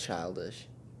acting a little childish.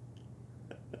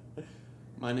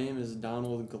 My name is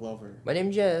Donald Glover. My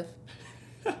name's Jeff.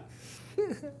 I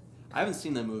haven't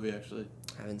seen that movie, actually.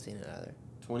 I haven't seen it either.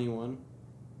 21?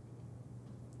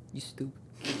 You stupid.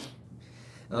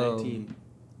 19.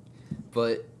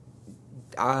 But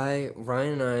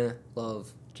Ryan and I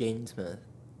love Jaden Smith.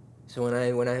 So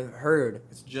when I heard...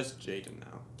 It's just Jaden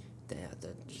now.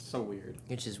 It's so weird.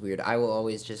 It's just weird. I will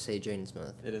always just say Jaden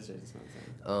Smith. It is Jaden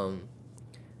Smith.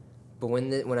 But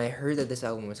when I heard that this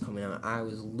album was coming out, I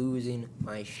was losing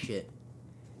my shit.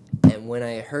 And when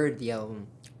I heard the album,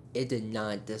 it did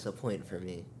not disappoint for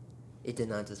me. It did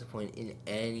not disappoint in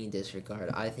any disregard.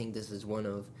 I think this is one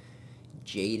of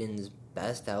Jaden's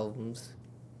best albums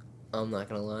I'm not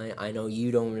gonna lie. I know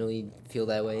you don't really feel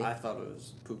that way. I thought it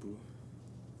was poo-poo.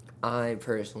 I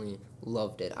personally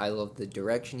loved it. I loved the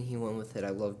direction he went with it. I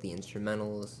loved the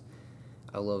instrumentals.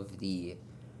 I loved the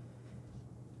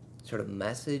sort of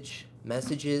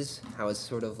messages. How it's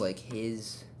sort of like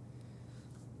his,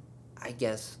 I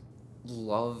guess,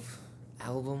 love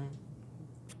album,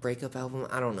 breakup album.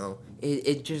 I don't know.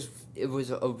 It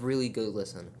was a really good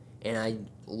listen, and I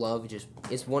love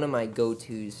it's one of my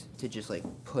go-tos to just like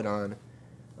put on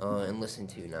and listen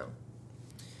to now.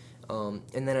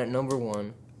 And then at number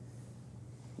 1,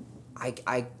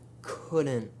 I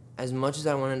couldn't, as much as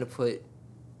I wanted to put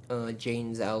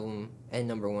Jaden's album at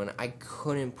number 1, I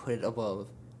couldn't put it above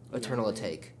Eternal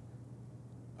Atake.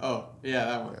 Oh, yeah,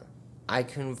 that one. I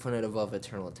couldn't put it above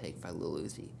Eternal Atake by Lil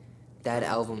Uzi. That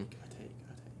album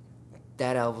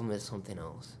is something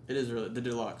else. It is really, the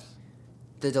deluxe.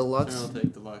 The deluxe. Eternal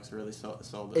Atake deluxe really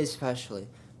sold it. Especially.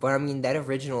 But I mean, that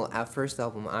original, at first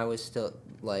album, I was still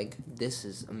like, this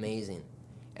is amazing.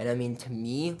 And I mean, to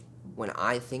me, when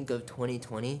I think of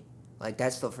 2020, like,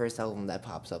 that's the first album that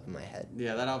pops up in my head.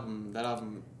 Yeah, that album.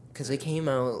 Because it came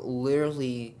out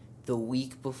literally the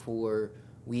week before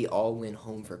we all went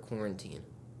home for quarantine.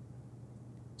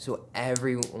 So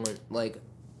everyone, like,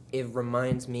 it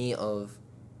reminds me of,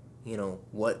 you know,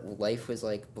 what life was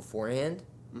like beforehand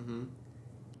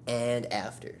and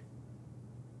after.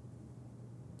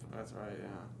 That's right, yeah.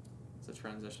 It's a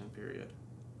transition period.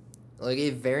 Like,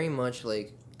 it very much,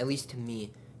 like, at least to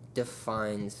me,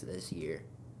 defines this year.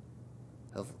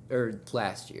 Or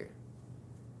last year.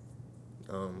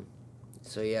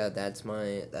 So yeah, that's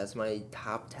my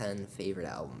top 10 favorite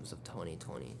albums of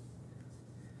 2020.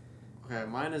 Okay,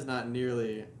 mine is not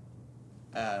nearly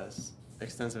as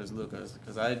extensive as Luca's,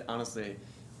 because I honestly,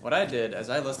 what I did is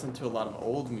I listened to a lot of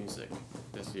old music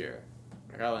this year.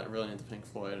 I got really into Pink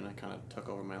Floyd, and it kind of took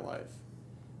over my life.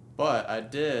 But I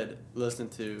did listen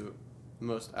to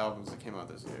most albums that came out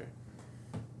this year.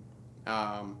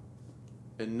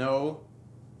 In no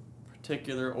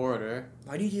particular order.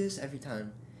 Why do you do this every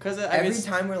time? Because every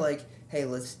time we're like, hey,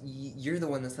 you're the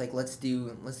one that's like, let's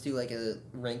do like a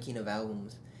ranking of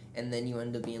albums, and then you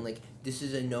end up being like, this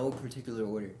is in no particular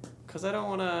order. Because I don't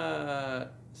want to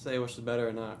say which is better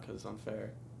or not, because it's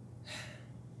unfair.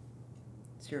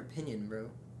 It's your opinion, bro.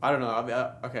 I don't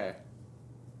know. Okay.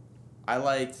 I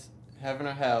liked Heaven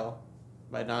or Hell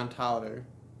by Don Toliver.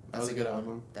 That was a good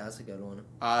album. That was a good one.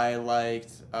 I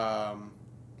liked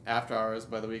After Hours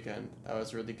by The Weeknd. That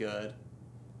was really good.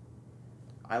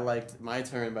 I liked My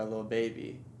Turn by Lil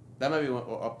Baby. That might be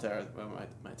up there with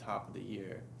my top of the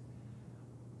year.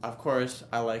 Of course,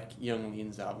 I like Young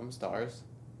Lean's album, Stars.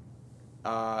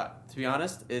 To be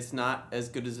honest, it's not as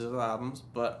good as his other albums,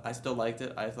 but I still liked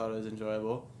it. I thought it was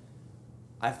enjoyable.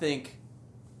 I think,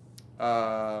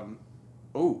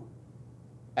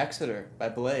 Exeter by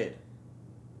Blade.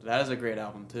 That is a great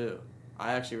album too.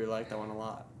 I actually really like that one a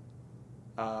lot.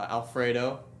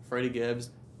 Alfredo, Freddie Gibbs,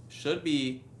 should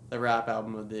be the rap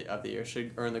album of the year.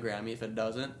 Should earn the Grammy. If it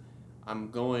doesn't,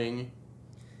 I'm going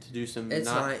to do some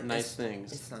nice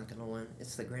things. It's not gonna win.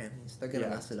 It's the Grammys. They're gonna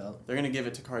mess it up. They're gonna give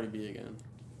it to Cardi B again.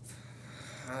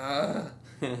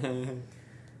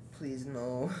 Please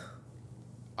no.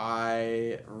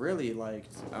 I really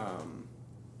liked.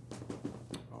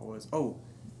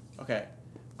 Okay.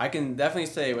 I can definitely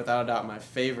say without a doubt my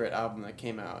favorite album that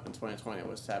came out in 2020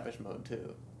 was Savage Mode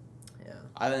 2. Yeah.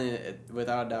 I think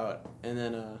without a doubt, and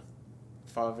then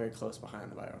followed very close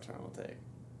behind by Eternal Atake.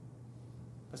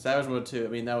 But Savage Mode 2, I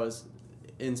mean, that was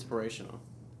inspirational.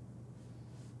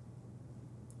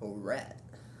 Oh, Rat.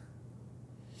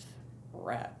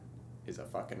 Rat is a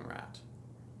fucking rat.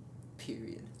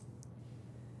 Period.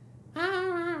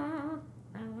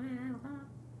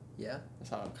 Yeah. That's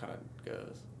how it kind of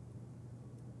goes.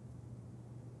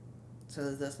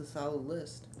 So that's a solid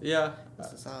list. Yeah.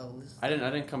 That's a solid list. I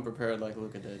didn't come prepared like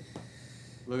Luca did.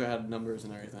 Luca had numbers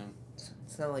and everything.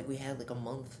 It's not like we had like a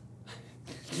month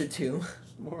or two.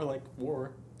 More like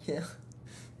 4. Yeah.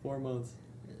 4 months.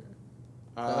 Yeah.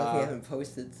 It's not like we haven't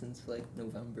posted since like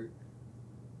November.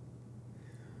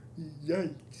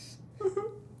 Yikes.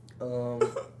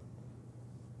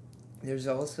 There's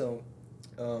also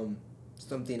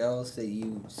something else that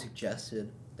you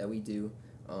suggested that we do.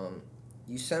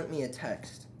 You sent me a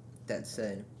text that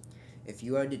said, if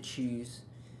you had to choose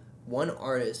one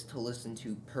artist to listen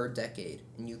to per decade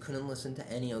and you couldn't listen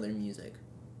to any other music,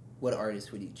 what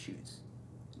artist would you choose?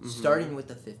 Mm-hmm. Starting with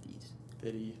the 50s.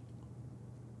 50.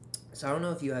 So I don't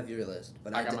know if you have your list,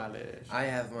 but I got my list. I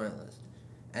have my list.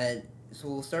 And so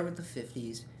we'll start with the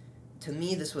 50s. To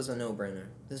me, this was a no-brainer.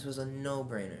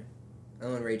 I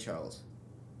went Ray Charles.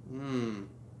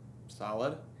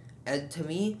 Solid. And to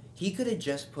me, he could have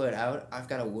just put out "I've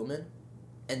Got a Woman,"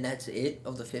 and that's it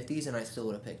of the '50s, and I still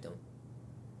would have picked him.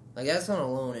 Like that song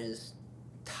alone is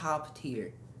top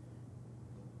tier.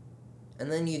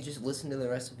 And then you just listen to the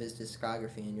rest of his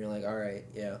discography, and you're like, all right,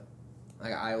 yeah,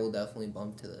 like I will definitely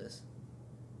bump to this.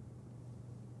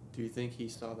 Do you think he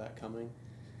saw that coming?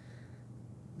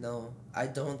 No, I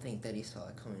don't think that he saw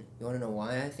it coming. You want to know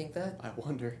why I think that? I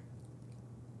wonder.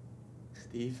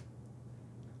 Steve?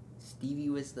 Stevie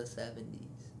was the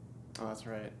 '70s. Oh, that's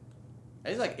right.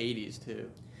 He's like 80s too.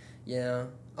 Yeah,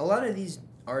 a lot of these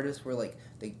artists were like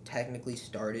they technically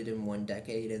started in one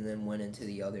decade and then went into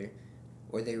the other,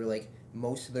 or they were like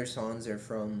most of their songs are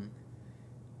from,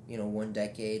 one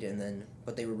decade and then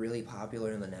but they were really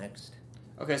popular in the next.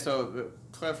 Okay, so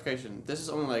clarification. This is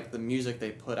only like the music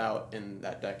they put out in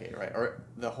that decade, right? Or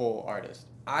the whole artist.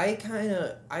 I kind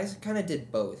of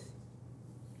did both.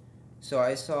 So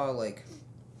I saw like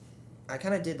I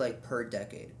kind of did like per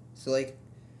decade. So like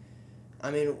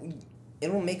I mean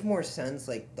it will make more sense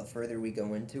like the further we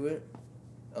go into it.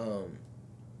 But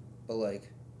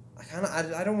like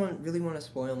I don't really want to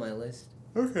spoil my list.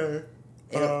 Okay.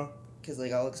 Cuz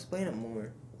like I'll explain it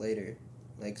more later,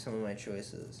 like some of my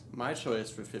choices. My choice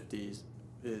for 50s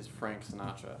is Frank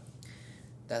Sinatra.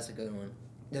 That's a good one.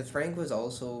 The Frank was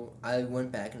also I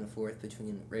went back and forth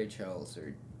between Ray Charles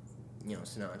or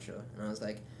Sinatra, and I was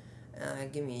like,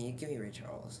 give me Ray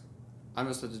Charles. I'm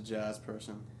just such a jazz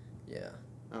person. Yeah.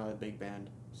 A big band,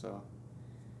 so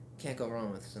Can't go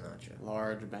wrong with Sinatra.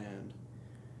 large band.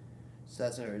 So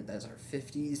that's our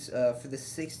 50s. For the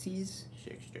 60s,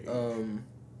 60s.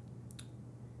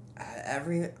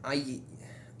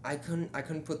 I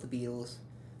couldn't put the Beatles.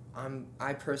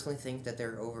 I personally think that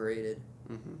they're overrated.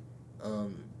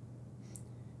 Mm-hmm.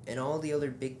 And all the other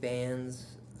big bands,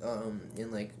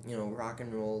 in like rock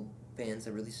and roll bands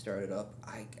that really started up,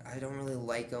 I don't really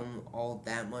like them all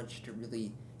that much to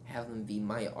really have them be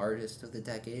my artist of the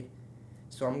decade.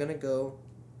 So I'm gonna go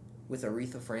with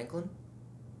Aretha Franklin.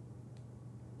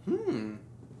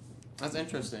 That's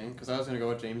interesting, because I was going to go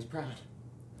with James Brown.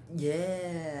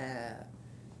 Yeah.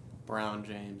 Brown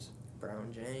James.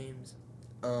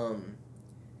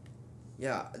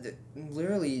 Yeah,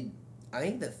 literally, I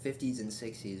think the 50s and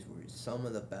 60s were some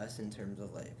of the best in terms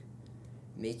of, like,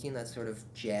 making that sort of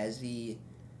jazzy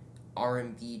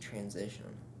R&B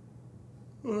transition.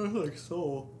 Oh, I like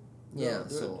soul. Yeah,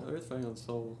 soul. Everything on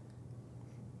soul.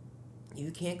 You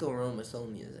can't go wrong with soul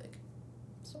music.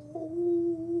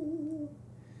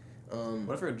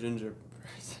 What if you're a ginger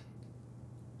person?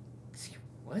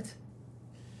 What?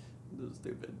 This is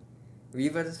stupid. Were you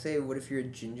about to say, what if you're a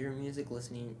ginger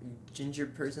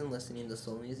person listening to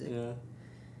soul music? Yeah.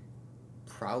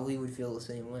 Probably would feel the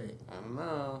same way. I don't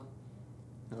know.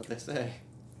 Know what they say.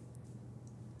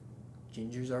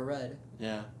 Gingers are red.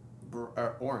 Yeah.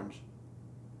 Orange.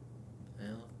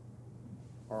 Yeah.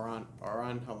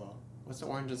 Oranjalo. What's the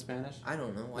orange in Spanish? I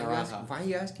don't know. Why Naranja. are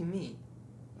you asking me?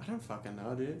 I don't fucking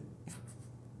know, dude.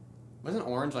 Wasn't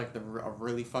orange like a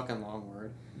really fucking long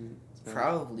word?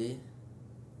 Probably.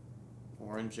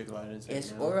 Orange, I didn't say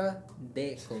Es no. hora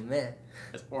de comer.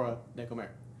 Es hora de comer.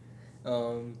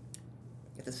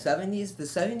 The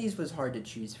 70s was hard to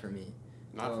choose for me.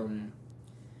 Not for me.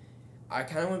 I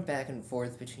kind of went back and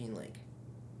forth between like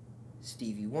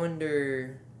Stevie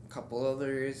Wonder, a couple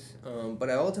others,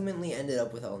 but I ultimately ended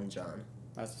up with Elton John.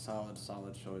 That's a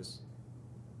solid choice.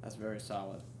 That's very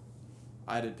solid.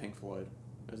 I did Pink Floyd.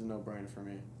 It was a no-brainer for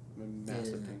me. I'm a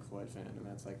massive Pink Floyd fan, and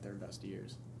that's like their best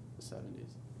years, the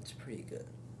 70s. It's pretty good.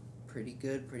 Pretty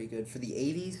good. For the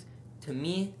 80s, to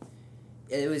me,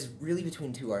 it was really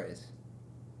between two artists.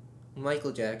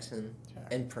 Michael Jackson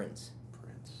and Prince.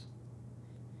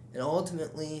 And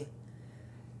ultimately,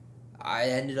 I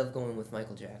ended up going with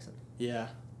Michael Jackson. Yeah.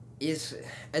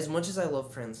 As much as I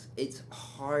love Prince, it's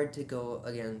hard to go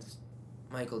against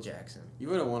Michael Jackson. You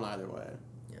would have won either way.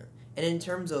 Yeah. And in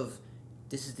terms of,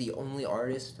 this is the only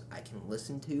artist I can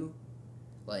listen to,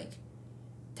 like,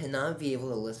 to not be able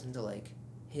to listen to, like,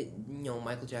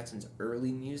 Michael Jackson's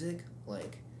early music,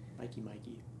 like... Mikey.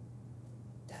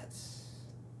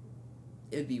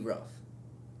 It'd be rough.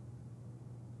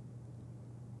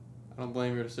 I don't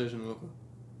blame your decision, Luca.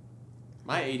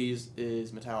 My 80s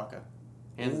is Metallica.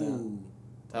 Hands down.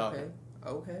 Metallica.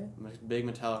 Okay. I'm a big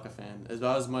Metallica fan.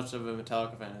 About as much of a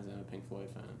Metallica fan as I'm a Pink Floyd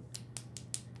fan.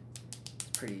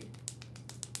 It's pretty...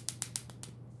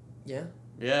 Yeah?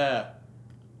 Yeah.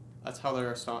 That's how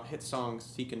their hit songs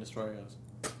Seek and Destroy goes.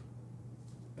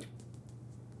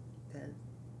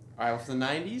 Alright, well, for the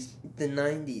 90s? The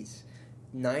 90s.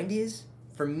 90s,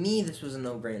 for me, this was a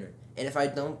no-brainer. And if I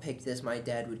don't pick this, my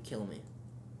dad would kill me.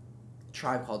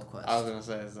 Tribe Called Quest. I was gonna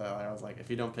say is that I was like, if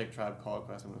you don't pick Tribe Called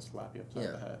Quest, I'm gonna slap you upside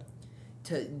the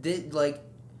head.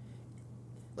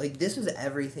 Like this is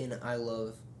everything I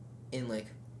love in like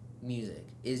music.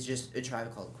 Is just a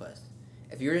Tribe Called Quest.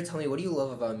 If you were to tell me what do you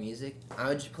love about music, I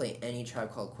would just play any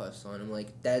Tribe Called Quest song. I'm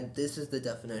like that. This is the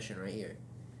definition right here.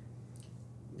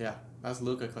 Yeah, that's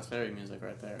Luca Clefairy music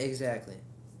right there. Exactly.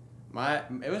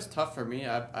 It was tough for me.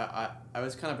 I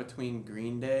was kind of between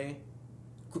Green Day.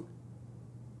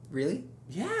 Really?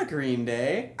 Yeah, Green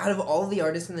Day. Out of all the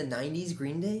artists in the '90s,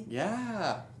 Green Day.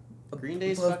 Yeah. Green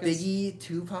Day's above fucking Biggie,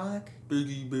 Tupac.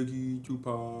 Biggie,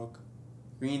 Tupac.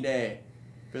 Green Day.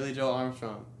 Billy Joel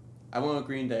Armstrong. I went with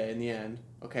Green Day in the end.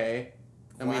 Okay.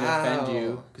 I'm gonna offend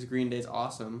you because Green Day's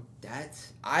awesome.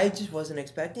 I just wasn't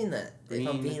expecting that. Green,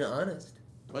 if I'm being honest.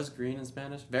 What's green in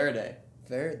Spanish? Verde.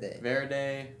 Verde.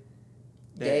 De.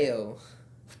 Deo.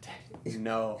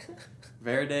 No.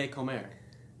 Verde comer.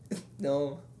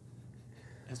 No.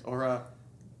 Es hora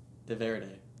de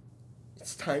verde.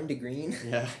 It's time to green.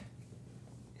 Yeah.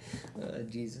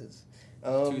 Jesus.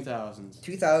 2000s.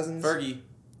 2000s. Fergie.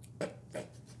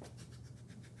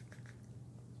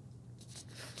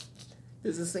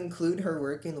 Does this include her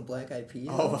working the Black Eyed Peas?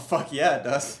 Oh, fuck yeah, it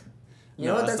does. You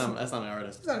know what? That's not an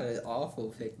artist. That's not an awful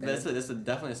pick. That's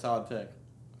definitely a solid pick.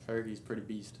 Fergie's pretty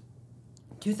beast.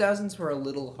 2000s were a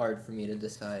little hard for me to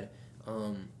decide.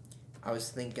 I was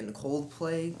thinking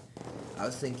Coldplay. I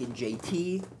was thinking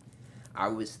JT. I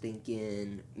was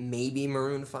thinking maybe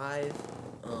Maroon 5.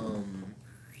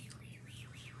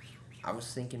 I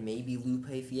was thinking maybe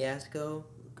Lupe Fiasco.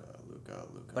 Luca.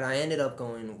 But I ended up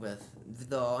going with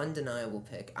the undeniable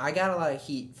pick. I got a lot of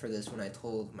heat for this when I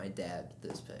told my dad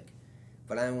this pick.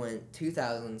 But I went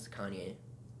 2000s Kanye.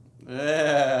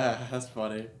 Yeah, that's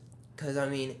funny. Because, I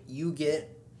mean, you're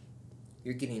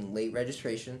getting late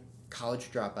registration,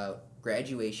 college dropout,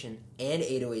 graduation, and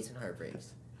 808s and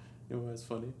heartbreaks. You know what's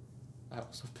funny? I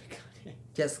also picked Kanye.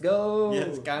 Just go!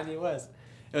 Yes, Kanye West.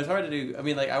 It was hard to do. I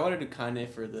mean, like, I wanted to do Kanye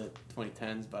for the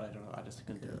 2010s, but I don't know. I just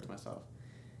couldn't do it to myself.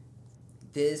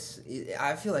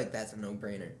 I feel like that's a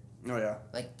no-brainer. Oh, yeah.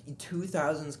 Like,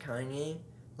 2000s Kanye,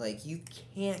 like, you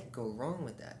can't go wrong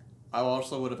with that. I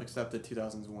also would have accepted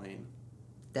 2000s Wayne.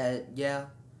 Yeah.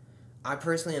 I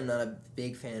personally am not a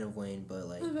big fan of Wayne, but,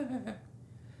 like... I'm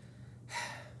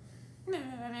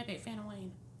not a big fan of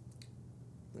Wayne.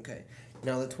 Okay.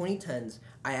 Now, the 2010s,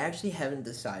 I actually haven't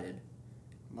decided.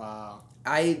 Wow.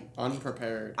 Unprepared.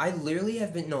 Unprepared.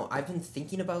 I've been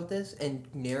thinking about this and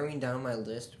narrowing down my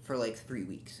list for like 3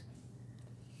 weeks.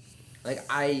 Like,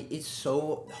 it's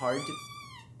so hard to...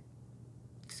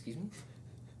 Excuse me?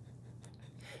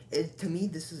 To me,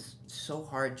 this is so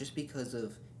hard just because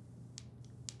of...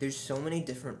 There's so many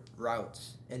different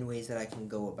routes and ways that I can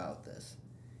go about this.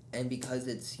 And because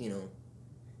it's,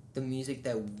 the music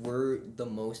that we're the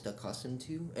most accustomed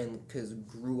to and because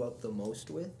grew up the most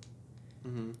with,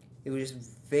 it was just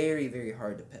very, very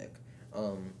hard to pick.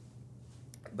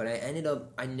 But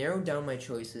I narrowed down my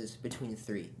choices between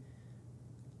 3.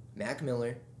 Mac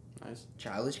Miller, Nice.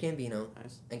 Childish Gambino,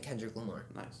 Nice. and Kendrick Lamar.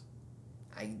 Nice.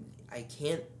 I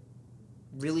can't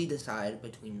really decide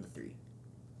between the 3.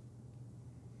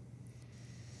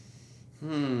 I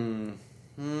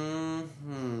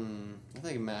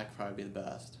think Mac would probably be the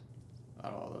best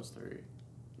out of all those 3.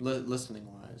 Listening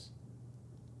wise.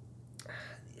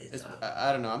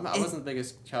 I don't know. I wasn't the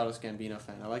biggest Childish Gambino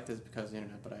fan. I liked it because of the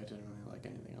internet, but I didn't really like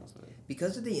anything else of it.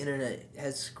 Because of the internet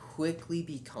has quickly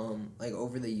become, like,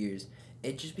 over the years,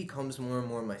 it just becomes more and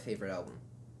more my favorite album.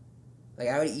 Like,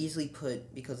 I would easily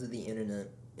put Because of the Internet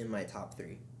in my top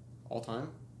 3. All time?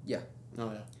 Yeah.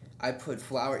 Oh, yeah. I put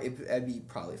it'd be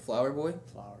probably Flower Boy.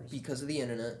 Flowers. Because of the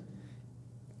Internet.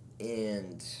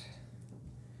 And...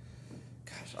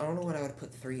 Gosh, I don't know what I would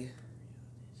put 3.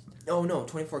 Oh, no,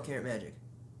 24 Karat Magic.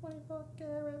 24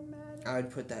 Karat Magic. I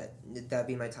would put that'd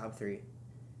be my top 3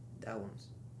 albums.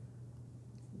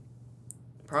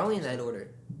 Probably in that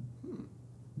order.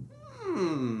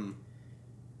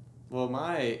 Well,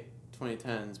 my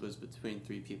 2010s was between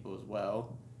 3 people as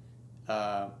well.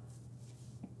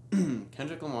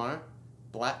 Kendrick Lamar,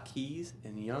 Black Keys,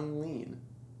 and Young Lean.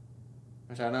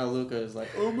 Which I know Luca is like,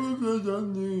 oh my god,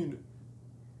 Young Lean.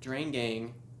 Drain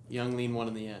Gang, Young Lean won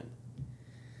in the end.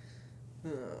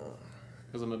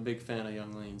 Because I'm a big fan of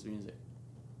Young Lean's music.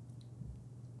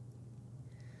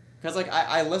 Because, like,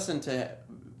 I listen to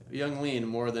Young Lean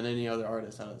more than any other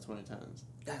artist out of the 2010s.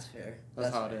 That's fair.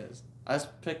 That's how it is. I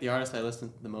just pick the artist I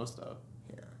listen to the most of.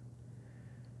 Yeah.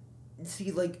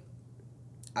 See, like,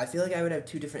 I feel like I would have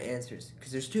 2 different answers.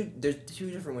 Because there's two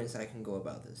different ways I can go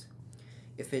about this.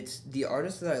 If it's the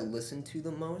artist that I listen to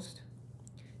the most,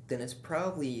 then it's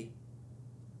probably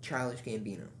Childish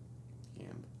Gambino.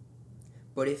 Gamb.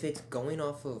 But if it's going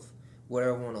off of what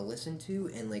I want to listen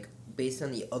to and like based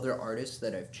on the other artists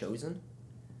that I've chosen,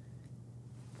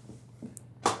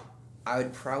 I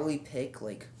would probably pick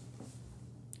like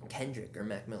Kendrick or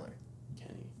Mac Miller.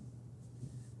 Kenny.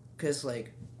 Cause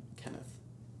like Kenneth.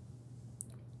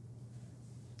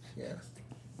 yeah,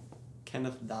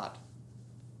 Kenneth Dot.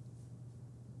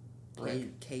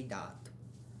 Rick. K dot.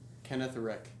 Kenneth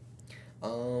Rick.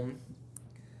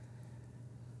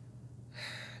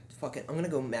 Fuck it, I'm gonna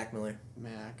go Mac Miller.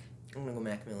 Mac. I'm gonna go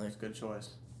Mac Miller. That's a good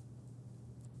choice.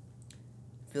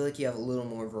 I feel like you have a little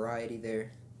more variety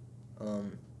there.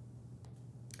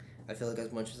 I feel like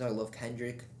as much as I love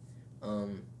Kendrick,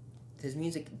 his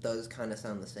music does kind of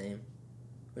sound the same.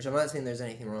 Which I'm not saying there's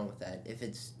anything wrong with that. If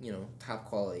it's, top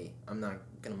quality, I'm not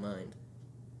gonna mind.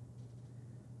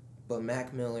 But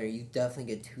Mac Miller, you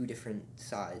definitely get two different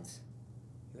sides.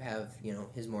 You have,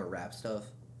 his more rap stuff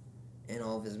and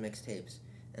all of his mixtapes.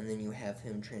 And then you have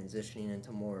him transitioning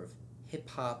into more of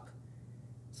hip-hop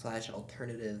 /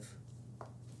 alternative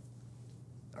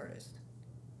artist.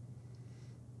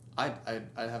 I'd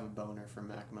have a boner for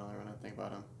Mac Miller when I think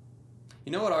about him.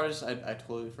 You know what artist I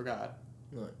totally forgot?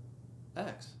 What?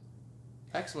 X.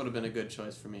 X would have been a good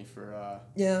choice for me for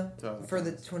Yeah, 2010s. for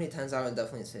the 2010s, I would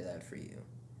definitely say that for you.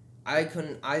 I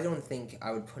don't think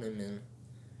I would put him in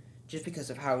just because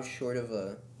of how short of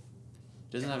a...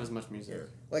 Doesn't have as much music. Yeah.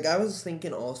 Like, I was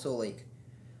thinking also, like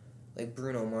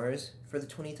Bruno Mars for the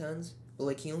 2010s, but,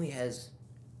 like, he only has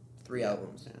 3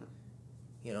 albums.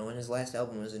 Yeah. And his last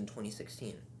album was in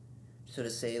 2016. So to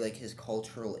say, like, his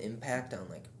cultural impact on,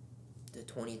 like, the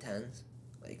 2010s,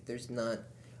 like, there's not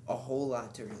a whole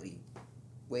lot to really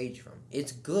wage from.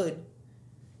 It's good.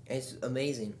 It's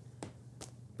amazing.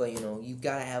 But, you've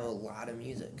got to have a lot of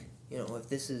music. If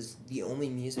this is the only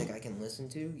music I can listen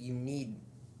to, you need...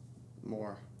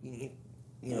 More. You need,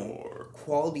 More.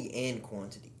 quality and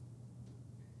quantity.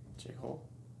 J. Cole.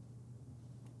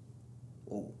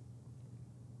 Oh.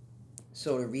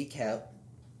 So to recap,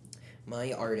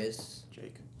 my artists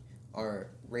Jake. are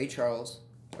Ray Charles,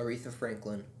 Aretha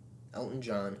Franklin, Elton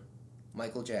John,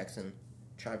 Michael Jackson,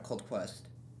 Tribe Called Quest,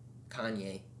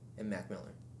 Kanye, and Mac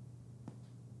Miller.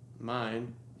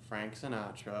 Mine, Frank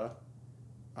Sinatra.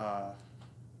 I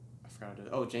forgot to do.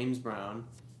 Oh, James Brown,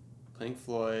 Pink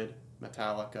Floyd,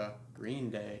 Metallica, Green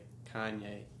Day,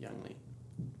 Kanye, Young Lee.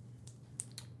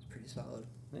 It's pretty solid.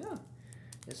 Yeah.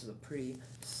 This is a pretty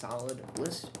solid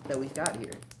list that we've got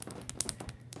here.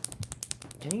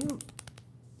 Can you...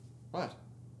 What?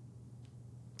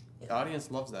 Yeah. The audience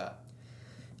loves that.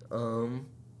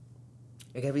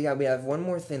 Okay, we have one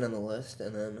more thing on the list,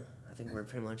 and then I think we're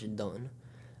pretty much done.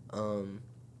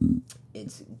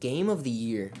 It's Game of the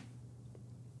Year.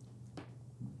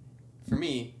 For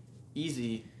me,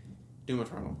 easy, Doom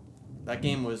Eternal. That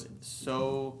game was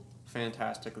so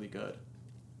fantastically good.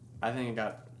 I think it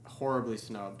got horribly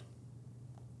snubbed.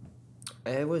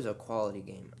 It was a quality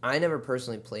game. I never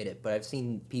personally played it, but I've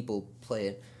seen people play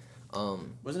it.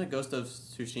 Wasn't it Ghost of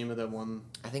Tsushima that won?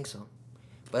 I think so.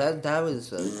 But that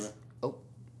was...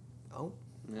 oh.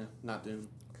 Yeah, not Doom.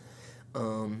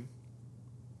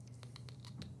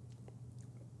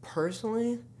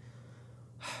 Personally...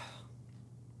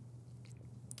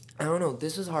 I don't know.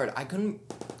 This is hard. I couldn't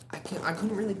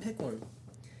really pick one.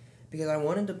 Because I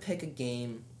wanted to pick a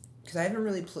game... Because I haven't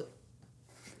really played...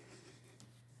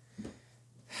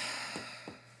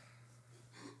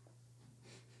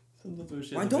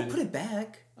 Why don't put it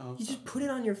back? Oh, You just put it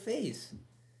on your face.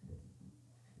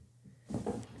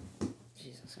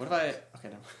 Jesus. What if I... Okay,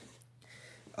 no.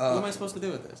 What am I supposed to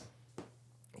do with this?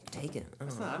 Take it.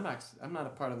 It's not, I'm not a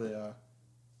part of the...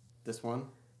 this one.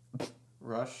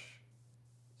 Rush.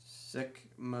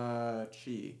 Sigma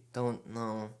Chi.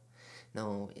 No,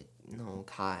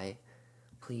 Kai.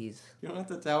 Please. You don't have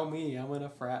to tell me. I'm in a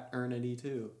fraternity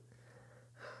too.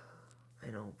 I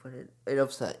know, but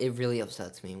it really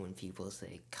upsets me when people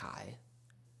say Kai.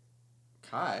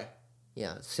 Kai?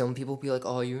 Yeah, some people be like,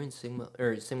 oh, you're in Sigma,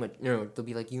 no, they'll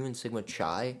be like, you in Sigma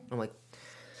Chi? I'm like,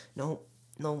 no,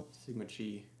 Sigma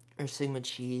Chi. or Sigma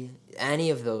Chi, any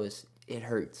of those, it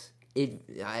hurts. Dude,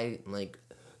 I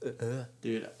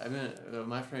mean,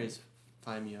 my friends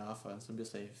Phi Mu Alpha, and some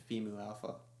people say Phi Mu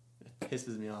Alpha. It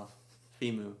pisses me off.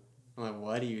 Phi Mu. I'm like,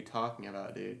 what are you talking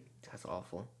about, dude? That's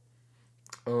awful.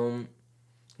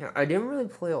 Yeah, I didn't really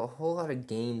play a whole lot of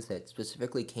games that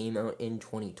specifically came out in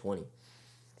 2020.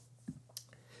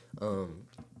 But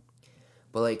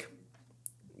like,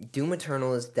 Doom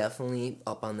Eternal is definitely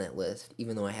up on that list,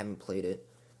 even though I haven't played it.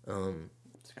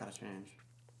 It's gotta change.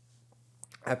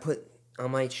 I put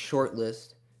on my short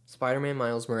list Spider-Man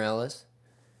Miles Morales.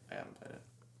 I haven't played it.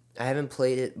 I haven't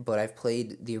played it, but I've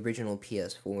played the original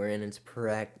PS4, and it's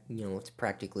it's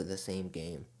practically the same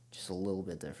game, just a little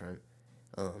bit different.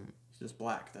 It's just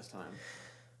black this time.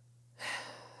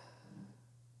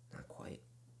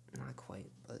 Not quite,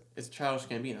 but It's Childish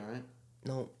Gambino, right?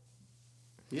 no,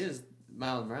 He is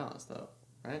Miles Morales, though,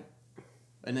 right?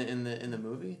 In the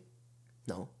movie.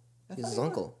 no, I he's thought his he was.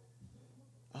 uncle.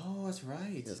 Oh, that's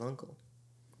right. His uncle.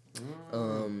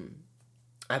 Mm.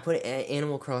 I put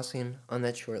Animal Crossing on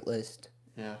that short list.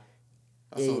 Yeah.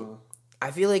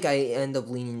 I feel like I end up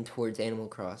leaning towards Animal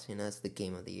Crossing as the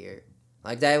game of the year.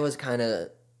 Like that was kind of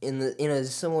in a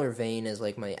similar vein as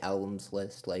like my albums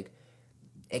list. Like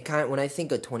it kind of, when I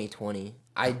think of 2020,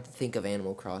 I think of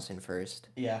Animal Crossing first.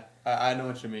 Yeah, I know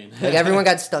what you mean. Like everyone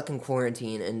got stuck in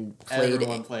quarantine and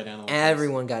Everyone played Animal Crossing.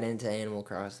 Everyone got into Animal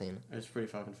Crossing. It was pretty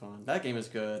fucking fun. That game is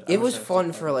good. It was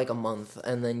fun for like a month,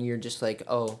 and then you're just like,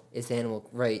 oh, it's Animal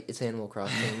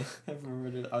Crossing. I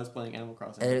remember I was playing Animal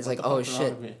Crossing. And it's like, oh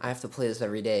shit, I have to play this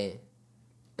every day.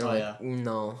 And yeah.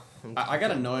 No. I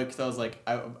got annoyed because I was like,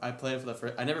 I played it for the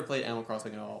first. I never played Animal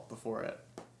Crossing at all before it.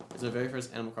 It was the very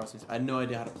first Animal Crossing. I had no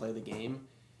idea how to play the game,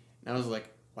 and I was like,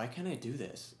 why can't I do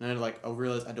this? And I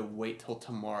realized I had to wait till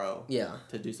tomorrow. Yeah.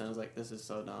 To do something. I was like, this is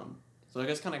so dumb. So I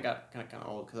guess kind of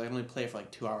old because I could only play it for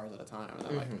like 2 hours at a time,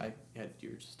 and then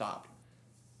you stopped.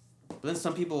 But then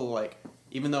some people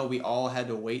even though we all had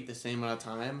to wait the same amount of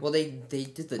time. Well, they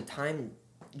did the time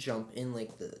jump in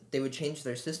they would change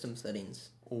their system settings.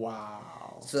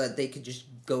 Wow. So that they could just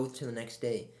go to the next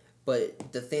day.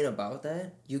 But the thing about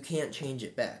that, you can't change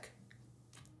it back.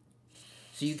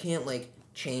 So you can't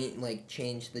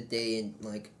change the day and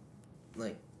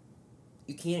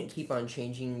you can't keep on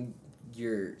changing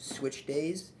your Switch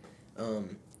days,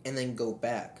 and then go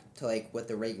back to what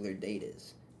the regular date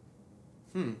is.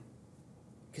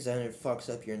 Because then it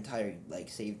fucks up your entire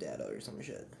save data or some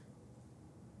shit.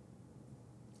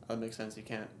 That makes sense. You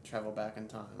can't travel back in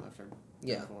time after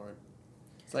going forward.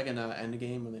 It's like in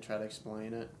Endgame when they try to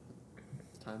explain it.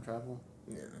 Time travel.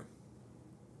 Yeah.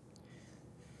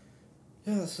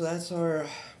 Yeah. So that's our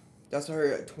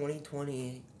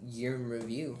 2020 year in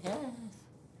review. Yeah.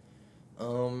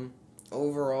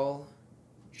 Overall,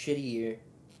 shitty year.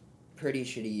 Pretty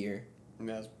shitty year.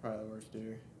 Yeah, that's probably the worst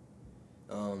year.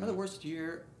 Probably the worst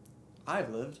year I've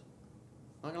lived.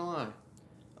 Not gonna lie.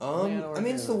 I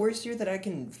mean, it's the worst year that I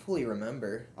can fully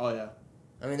remember. Oh yeah.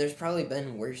 I mean, there's probably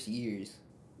been worse years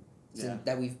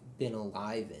that we've been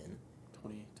alive in.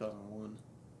 2001.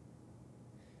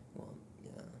 Well,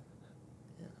 yeah.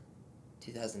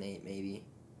 2008 maybe.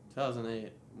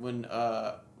 2008. When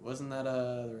wasn't that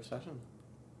the recession?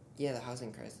 Yeah, the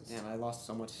housing crisis. Damn, I lost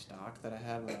so much stock that I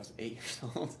had when I was 8 years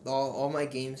old. All my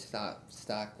GameStop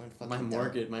stock went fucking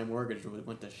down. My mortgage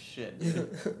went to shit,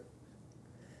 dude.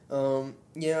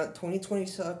 Yeah, 2020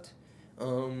 sucked.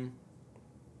 But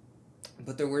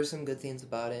there were some good things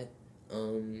about it.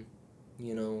 The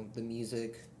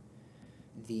music,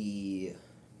 the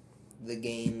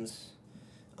games,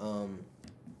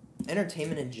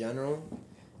 entertainment in general,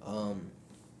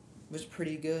 was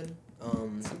pretty good.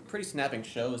 Some pretty snapping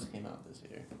shows came out this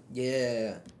year.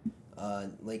 Yeah.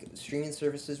 Streaming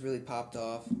services really popped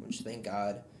off, which thank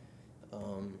God.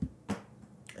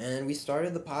 And we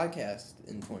started the podcast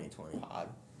in 2020.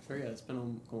 Sure, yeah, it's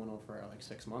been going on for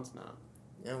 6 months now.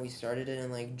 Yeah, we started it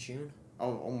in June.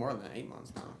 Oh, more than 8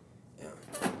 months now.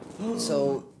 Yeah.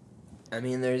 So, I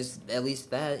mean, there's at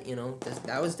least that,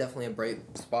 that was definitely a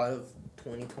bright spot of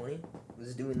 2020,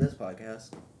 was doing this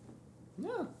podcast.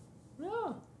 Yeah.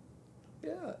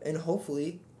 Yeah, and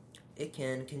hopefully it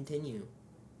can continue.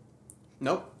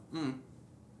 Nope.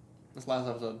 This last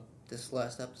episode.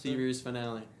 Series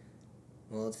finale.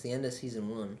 Well, it's the end of season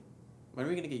 1. When are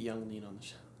we going to get Young Lean on the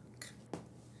show?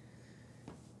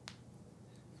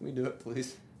 Can we do it,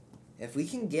 please? If we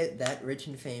can get that rich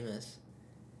and famous,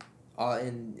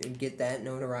 and get that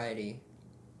notoriety,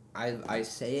 I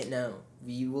say it now,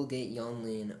 we will get Young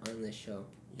Lean on this show.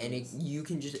 Yes. And you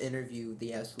can just interview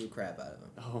the absolute crap out of him.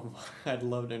 Oh, I'd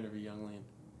love to interview Young Lean.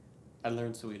 I'd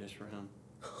learn Swedish for him.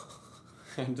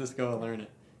 And just go and learn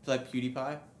it. It's like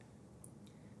PewDiePie.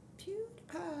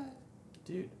 PewDiePie.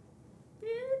 Dude.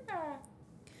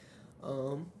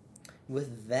 PewDiePie.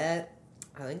 With that,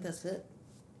 I think that's it.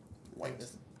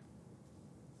 Nice.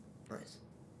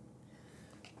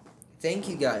 Thank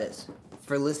you guys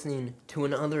for listening to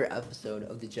another episode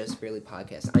of the Just Barely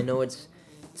podcast. I know it's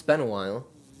been a while.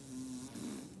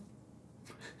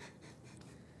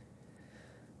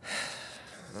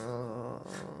 Oh,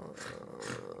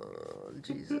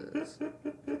 Jesus.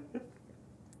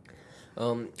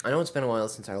 I know it's been a while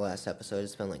since our last episode.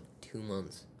 It's been 2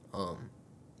 months.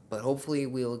 But hopefully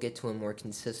we'll get to a more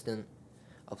consistent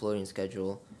uploading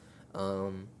schedule,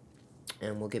 and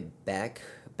we'll get back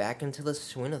into the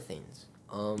swing of things.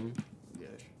 Yes.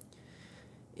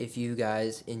 If you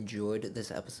guys enjoyed this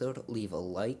episode, leave a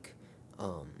like,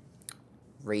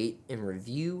 rate and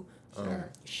review. Sure.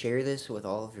 Share this with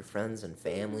all of your friends and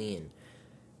family and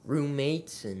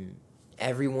roommates and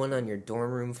everyone on your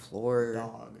dorm room floor.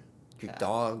 Dog. Your cat,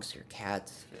 dogs, your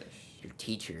cats, Fish. your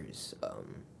teachers,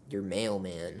 your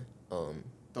mailman.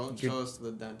 Don't your- show us to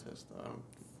the dentist, though. I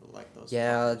don't like those.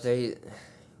 Yeah, fuckers.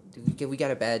 we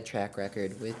got a bad track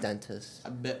record with dentists. I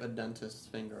bit a dentist's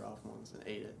finger off once and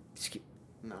ate it.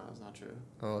 No, that's not true.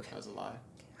 Oh, okay. That was a lie.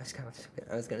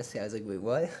 I was gonna say, I was like, wait,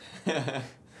 what?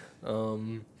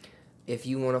 If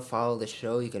you want to follow the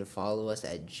show, you can follow us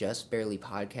at Just Barely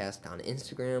Podcast on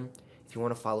Instagram. If you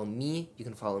want to follow me, you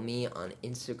can follow me on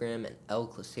Instagram at El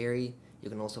Claseri. You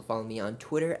can also follow me on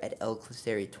Twitter at El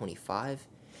Claseri25.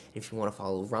 If you want to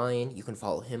follow Ryan, you can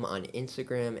follow him on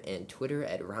Instagram and Twitter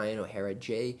at Ryan O'Hara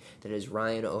J. That is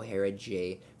Ryan O'Hara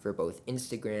J for both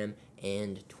Instagram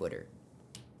and Twitter.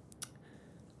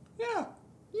 Yeah.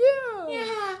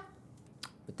 Yeah.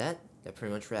 With that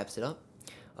pretty much wraps it up.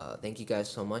 Thank you guys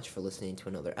so much for listening to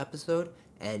another episode,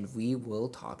 and we will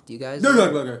talk to you guys.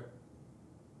 Burger.